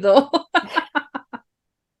 President right though.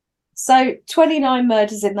 So 29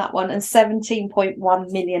 murders in that one and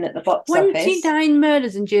 17.1 million at the box office. 29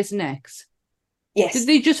 murders in Jason X. Yes. Did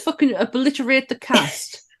they just fucking obliterate the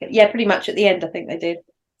cast? Yeah, pretty much at the end, I think they did.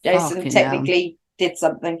 Jason technically did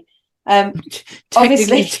something.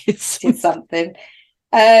 Obviously did something.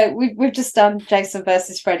 We've just done Jason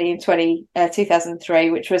versus Freddy in 2003,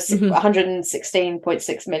 which was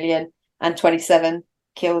 116.6 million and 27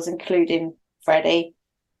 kills, including Freddy.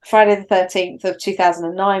 Friday the 13th of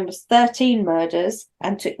 2009 was 13 murders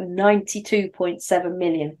and took 92.7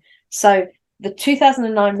 million. So the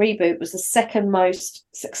 2009 reboot was the second most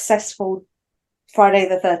successful Friday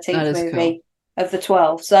the 13th movie of the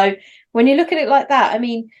 12. So when you look at it like that, I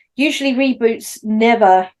mean, usually reboots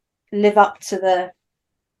never live up to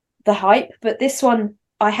the hype, but this one,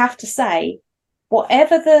 I have to say,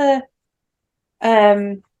 whatever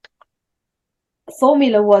the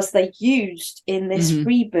formula was they used in this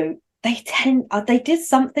reboot, they did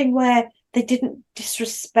something where they didn't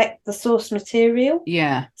disrespect the source material.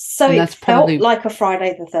 Yeah. So it felt like a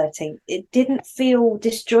Friday the 13th. It didn't feel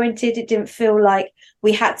disjointed. It didn't feel like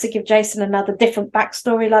we had to give Jason another different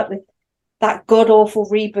backstory, like with that god-awful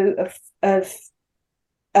reboot of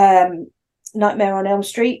Nightmare on Elm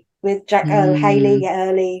Street with Haley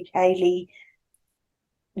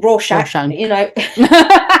Rorschach, you know.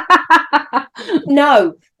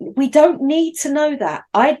 No, we don't need to know that.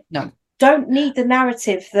 Don't need the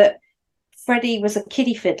narrative that Freddy was a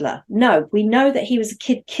kiddie fiddler. No, we know that he was a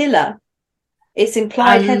kid killer. It's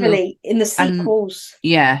implied heavily in the sequels.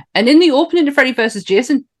 Yeah, and in the opening of Freddy versus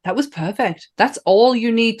Jason, that was perfect. That's all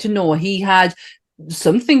you need to know. He had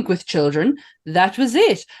something with children. That was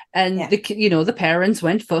it. And the parents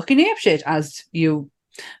went fucking apeshit, as you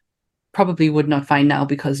probably would not find now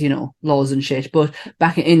because, laws and shit. But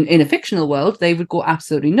back in a fictional world, they would go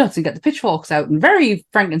absolutely nuts and get the pitchforks out and very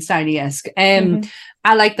Frankenstein-esque.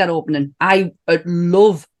 I like that opening. I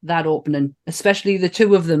love that opening, especially the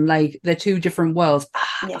two of them, like they're two different worlds.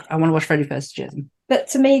 I want to watch Freddy vs. Jason. But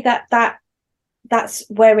to me, that's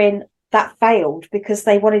wherein that failed, because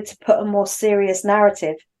they wanted to put a more serious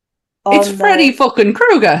narrative on it's Freddy fucking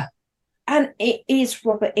Krueger. And it is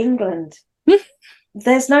Robert Englund.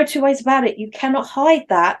 There's no two ways about it. You cannot hide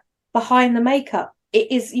that behind the makeup. It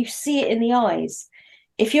is, you see it in the eyes.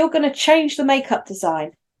 If you're going to change the makeup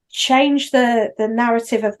design, change the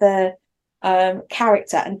narrative of the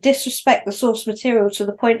character and disrespect the source material to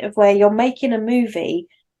the point of where you're making a movie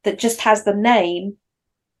that just has the name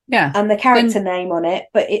and the character name on it,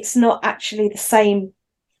 but it's not actually the same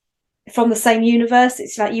from the same universe.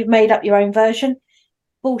 It's like you've made up your own version.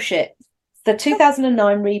 Bullshit. The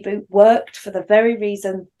 2009 reboot worked for the very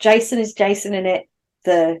reason Jason is Jason in it.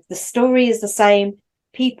 The story is the same.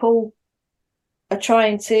 People are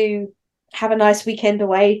trying to have a nice weekend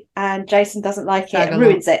away, and Jason doesn't like it and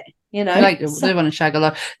ruins it. They want to shag a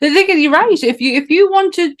lot. The thing is, you're right. If you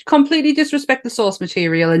want to completely disrespect the source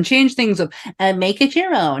material and change things up and make it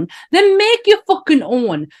your own, then make your fucking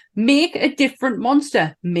own. Make a different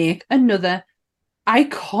monster. Make another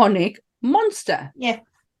iconic monster. Yeah.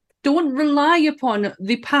 Don't rely upon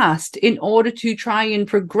the past in order to try and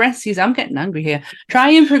progress yourself. I'm getting angry here.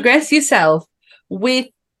 Try and progress yourself with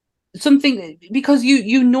something because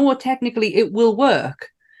you know technically it will work.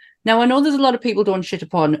 Now, I know there's a lot of people don't shit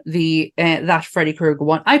upon the that Freddy Krueger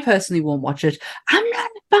one. I personally won't watch it. I'm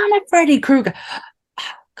not a fan of Freddy Krueger.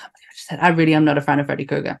 I really am not a fan of Freddy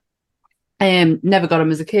Krueger. Never got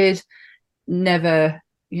him as a kid. Never.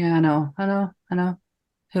 Yeah, I know.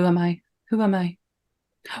 Who am I?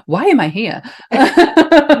 Why am I here?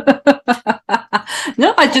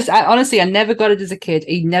 No, I honestly, I never got it as a kid.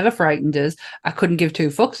 He never frightened us. I couldn't give two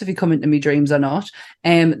fucks if he come into me dreams or not.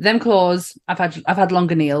 Them claws, I've had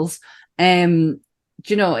longer nails. It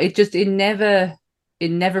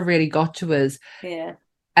never really got to us. Yeah.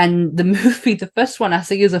 And the movie, the first one, I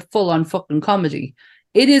see is a full-on fucking comedy.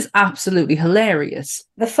 It is absolutely hilarious.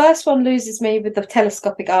 The first one loses me with the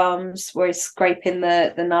telescopic arms where he's scraping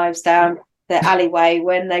the knives down the alleyway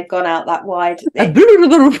when they've gone out that wide.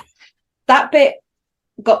 that bit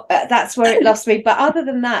that's where it lost me. But other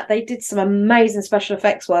than that, they did some amazing special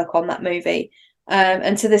effects work on that movie.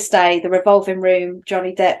 And to this day, the revolving room,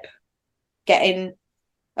 Johnny Depp getting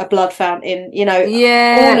a blood fountain, all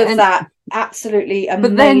of that, absolutely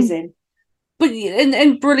amazing.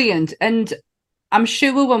 And brilliant. And I'm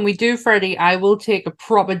sure when we do Freddy, I will take a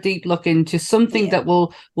proper deep look into something that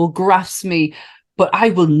will grasp me. But I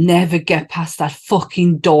will never get past that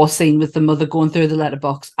fucking door scene with the mother going through the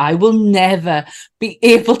letterbox. I will never be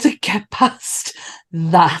able to get past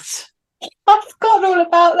that. I've forgotten all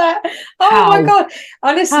about that. Oh my God.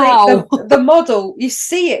 Honestly, the model, you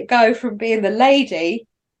see it go from being the lady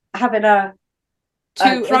having a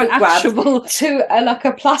throat grab to like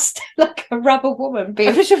a plastic, like a rubber woman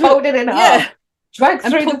being folded in half. Dragged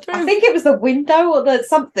through I think it was the window or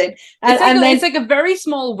something, and it's like a very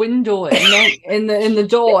small window in the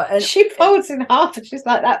door, and she folds in half, and she's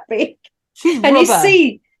like that big. And you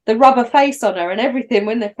see the rubber face on her and everything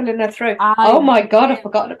when they're pulling her through. Oh my God, I've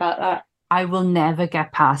forgotten about that. I will never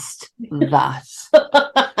get past that.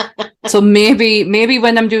 So maybe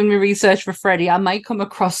when I'm doing my research for Freddy, I might come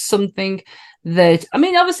across something that, I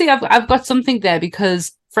mean, obviously I've got something there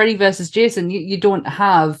because Freddy versus Jason, you don't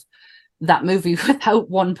have that movie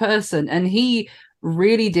without one person, and he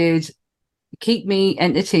really did keep me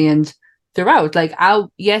entertained throughout. Like,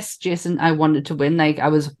 yes, Jason, I wanted to win. Like, I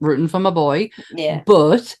was rooting for my boy,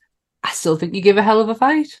 but I still think you give a hell of a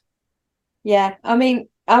fight. Yeah, I mean,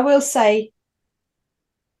 I will say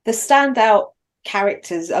the standout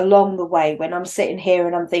characters along the way when I'm sitting here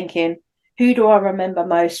and I'm thinking, who do I remember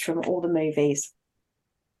most from all the movies?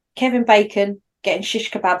 Kevin Bacon getting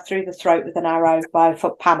shish kebab through the throat with an arrow by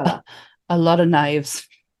Pamela. A lot of knives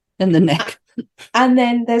in the neck. And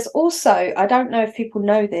then there's also, I don't know if people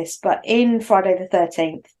know this, but in Friday the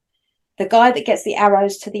 13th, the guy that gets the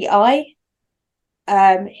arrows to the eye,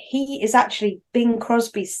 he is actually Bing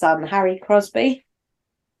Crosby's son, Harry Crosby.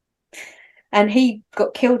 And he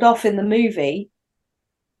got killed off in the movie.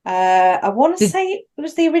 I want to say it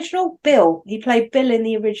was the original Bill. He played Bill in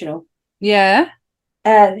the original. Yeah.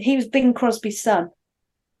 He was Bing Crosby's son.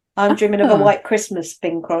 I'm Dreaming of a White Christmas,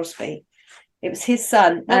 Bing Crosby. It was his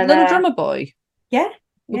son. That little drummer boy. Yeah.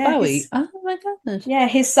 Bowie. Oh my goodness. Yeah,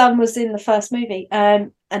 his son was in the first movie,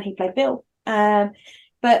 and he played Bill.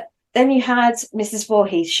 But then you had Mrs.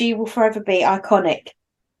 Voorhees. She will forever be iconic.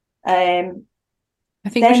 I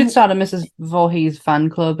think we should start a Mrs. Voorhees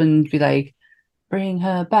fan club and be like, bring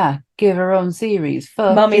her back, give her own series.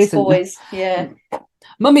 Fuck Mummy's Boys. Yeah.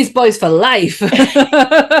 Mummy's Boys for life.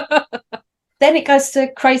 Then it goes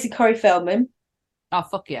to Crazy Corey Feldman. Oh,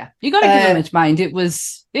 fuck yeah. You got to give him its mind. It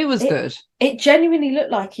was good. It genuinely looked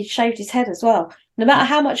like he'd shaved his head as well. No matter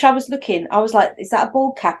how much I was looking, I was like, is that a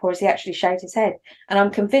bald cap or has he actually shaved his head? And I'm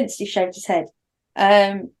convinced he shaved his head.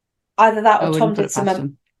 Either that or Tom did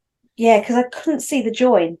some... Yeah, because I couldn't see the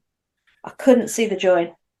join.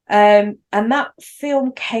 And that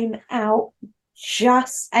film came out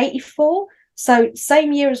just 1984. So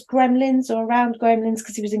same year as Gremlins, or around Gremlins,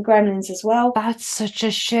 because he was in Gremlins as well. That's such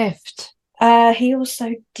a shift. He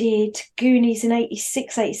also did Goonies in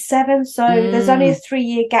 86, 87. So there's only a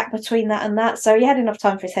 3-year gap between that and that. So he had enough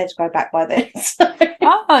time for his head to go back by then. So.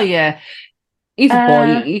 Oh, yeah. He's a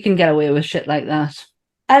boy. He can get away with shit like that.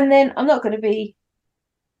 And then I'm not going to be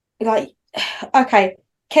like, okay,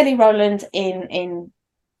 Kelly Rowland in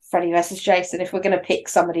Freddy vs. Jason, if we're going to pick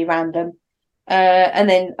somebody random. And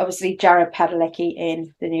then obviously Jared Padalecki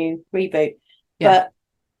in the new reboot. Yeah. But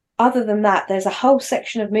other than that, there's a whole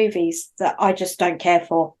section of movies that I just don't care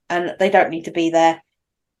for, and they don't need to be there.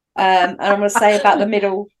 And I'm going to say about the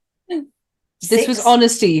middle. This was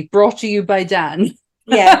honesty brought to you by Dan.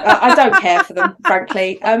 Yeah, I don't care for them,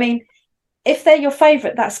 frankly. I mean, if they're your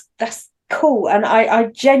favourite, that's cool. And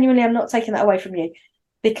I genuinely am not taking that away from you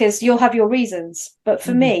because you'll have your reasons. But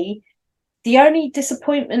for me, the only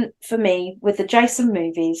disappointment for me with the Jason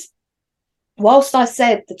movies, whilst I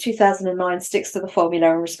said the 2009 sticks to the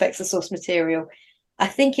formula and respects the source material, I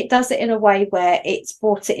think it does it in a way where it's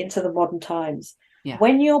brought it into the modern times. Yeah.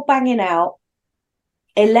 When you're banging out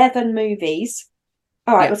 11 movies,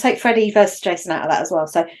 all right, we'll take Freddy versus Jason out of that as well.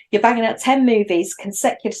 So you're banging out 10 movies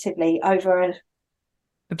consecutively over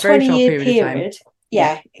a 20-year period.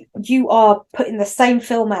 Yeah, you are putting the same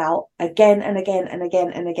film out again and again and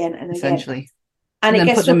again and again and again. Essentially. And it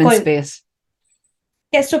gets to a point, in space.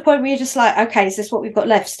 Gets to a point where you're just like, okay, is this what we've got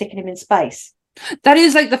left, sticking him in space? That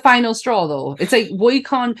is like the final straw, though. It's like,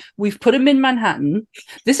 we've put him in Manhattan.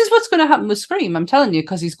 This is what's going to happen with Scream, I'm telling you,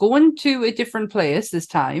 because he's going to a different place this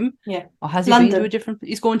time. Yeah. Or has he been to a different...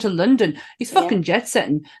 He's going to London. He's fucking jet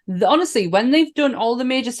setting. Honestly, when they've done all the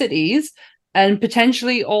major cities, and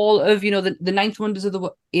potentially all of, the ninth wonders of the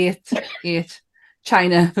world, eighth.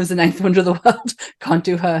 China was the ninth wonder of the world. Can't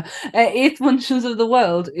do her. Eighth wonders of the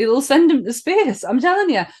world. It'll send him to space. I'm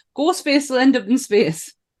telling you, Ghostface will end up in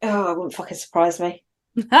space. Oh, it wouldn't fucking surprise me.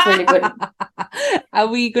 Really wouldn't. Are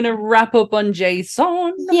we going to wrap up on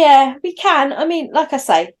Jason? Yeah, we can. I mean, like I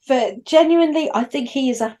say, for genuinely, I think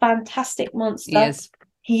he is a fantastic monster. Yes.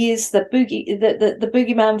 He is the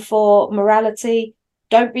boogeyman for morality.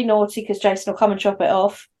 Don't be naughty because Jason will come and chop it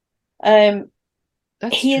off.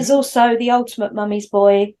 He is also the ultimate mummy's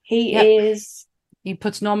boy. He is. He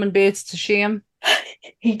puts Norman Bates to shame.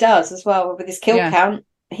 He does as well with his kill count.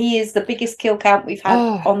 He is the biggest kill count we've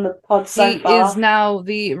had on the pod so far. He is now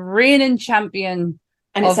the reigning champion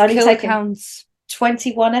and of it's only kill taken counts.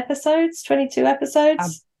 21 episodes, 22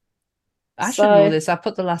 episodes. I should know this. I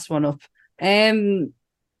put the last one up.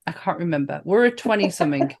 I can't remember. We're at 20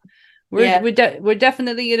 something. We're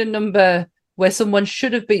definitely at a number where someone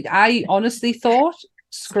should have been. I honestly thought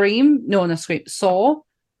Saw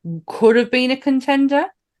could have been a contender.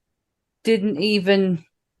 Didn't even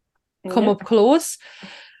come up close.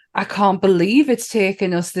 I can't believe it's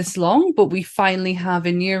taken us this long, but we finally have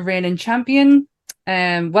a new reigning champion.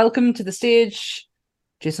 Welcome to the stage,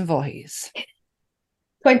 Jason Voorhees.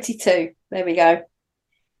 22. There we go.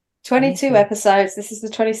 22 episodes. This is the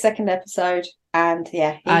 22nd episode. And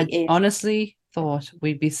I honestly thought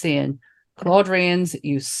we'd be saying, Claude Rains,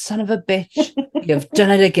 you son of a bitch, you've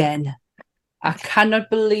done it again. I cannot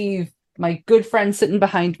believe my good friend sitting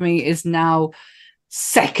behind me is now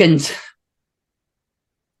second.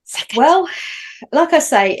 Well, like I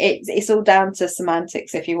say, it's all down to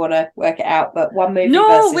semantics if you want to work it out. But one movie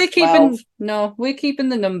versus 12. We're keeping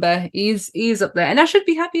the number. He's up there, and I should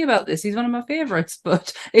be happy about this. He's one of my favourites,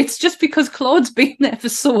 but it's just because Claude's been there for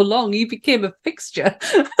so long, he became a fixture.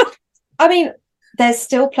 I mean, there's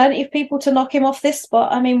still plenty of people to knock him off this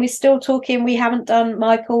spot. I mean, we're still talking. We haven't done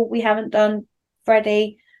Michael. We haven't done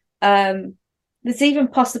Freddie. There's even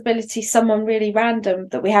possibility someone really random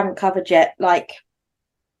that we haven't covered yet, like.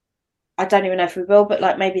 I don't even know if we will, but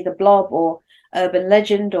like maybe The Blob or Urban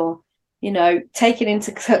Legend, or, taking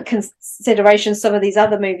into consideration some of these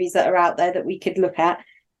other movies that are out there that we could look at.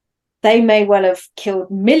 They may well have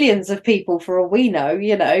killed millions of people for all we know,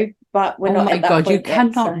 but we're not at that point. Oh my God, you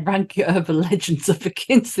cannot rank your Urban Legends up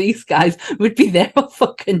against these guys. We'd be there all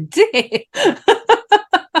fucking day.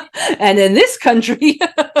 And in this country...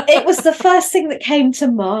 It was the first thing that came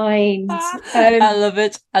to mind. I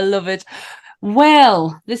love it.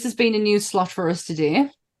 Well, this has been a new slot for us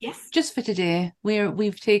today. Yes. Just for today,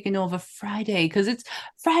 we've taken over Friday because it's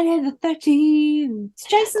Friday the 13th. It's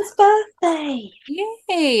Jason's birthday.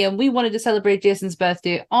 Yay! And we wanted to celebrate Jason's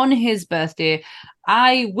birthday on his birthday.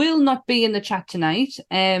 I will not be in the chat tonight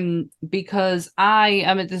because I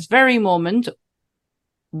am at this very moment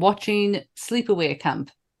watching Sleepaway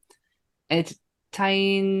Camp at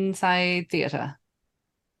Tyneside Theatre.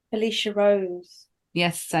 Alicia Rose.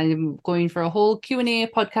 Yes, I'm going for a whole Q&A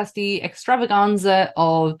podcasty extravaganza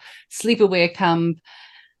of Sleepaway Camp.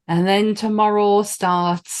 And then tomorrow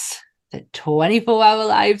starts the 24-hour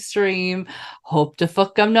live stream. Hope to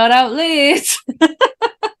fuck I'm not out late.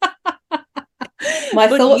 My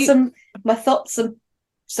thoughts and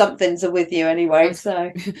somethings are with you anyway.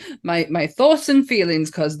 So my thoughts and feelings,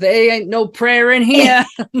 because they ain't no prayer in here.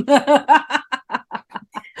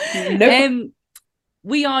 Nope.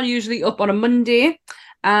 We are usually up on a Monday,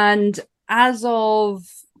 and as of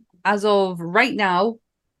right now,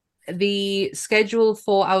 the schedule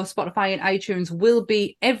for our Spotify and iTunes will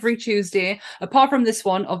be every Tuesday, apart from this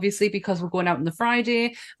one, obviously, because we're going out on the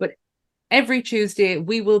Friday, but every Tuesday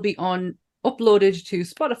we will be uploaded to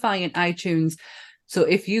Spotify and iTunes. So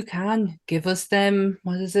if you can give us them,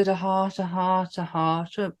 what is it? A heart.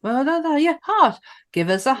 Give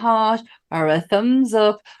us a heart or a thumbs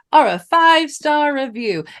up or a 5-star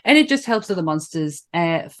review. And it just helps other monsters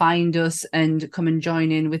find us and come and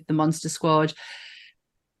join in with the Monster Squad.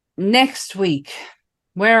 Next week,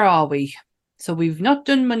 where are we? So we've not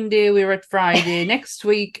done Monday, we're at Friday. Next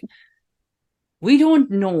week, we don't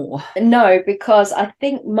know. No, because I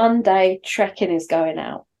think Monday Trekking is going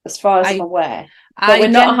out, as far as I'm aware. But we're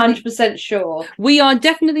not 100% sure. We are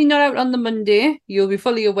definitely not out on the Monday. You'll be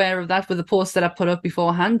fully aware of that with the post that I put up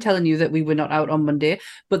beforehand telling you that we were not out on Monday.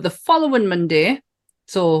 But the following Monday,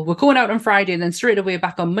 so we're going out on Friday and then straight away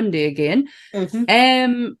back on Monday again.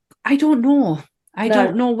 Mm-hmm. I don't know. I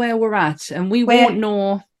don't know where we're at, and we won't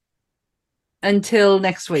know until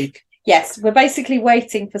next week. Yes, we're basically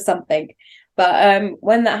waiting for something. But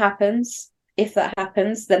when that happens, if that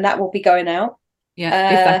happens, then that will be going out. Yeah,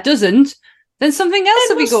 if that doesn't, Then something else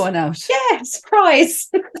will be going out. Yeah, surprise.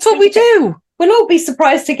 That's what we do. We'll all be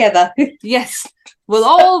surprised together. Yes. We'll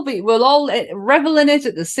all revel in it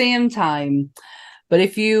at the same time. But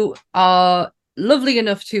if you are lovely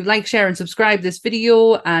enough to like, share, and subscribe this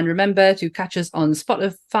video, and remember to catch us on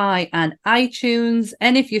Spotify and iTunes.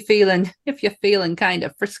 And if you're feeling kind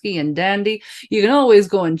of frisky and dandy, you can always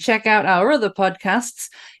go and check out our other podcasts,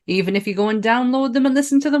 even if you go and download them and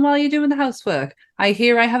listen to them while you're doing the housework. I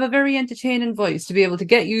hear I have a very entertaining voice to be able to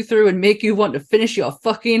get you through and make you want to finish your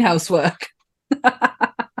fucking housework.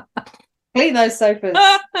 Clean those sofas.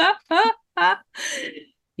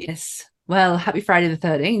 Yes. Well, happy Friday the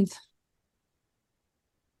 13th.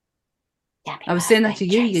 I was saying that to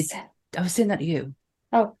you. I was saying that to you.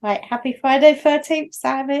 Oh, right. Happy Friday 13th,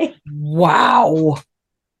 Sammy. Wow.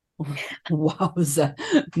 Wowza.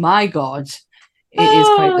 My God. It is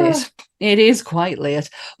quite late. It is quite late.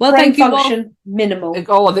 Well, Brain thank you function all. Minimal.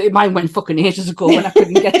 Oh, mine went fucking ages ago when I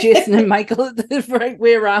couldn't get Jason and Michael the right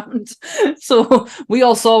way around. So we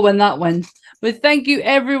all saw when that went. But thank you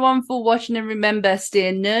everyone for watching, and remember,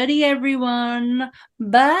 stay nerdy, everyone.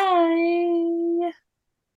 Bye.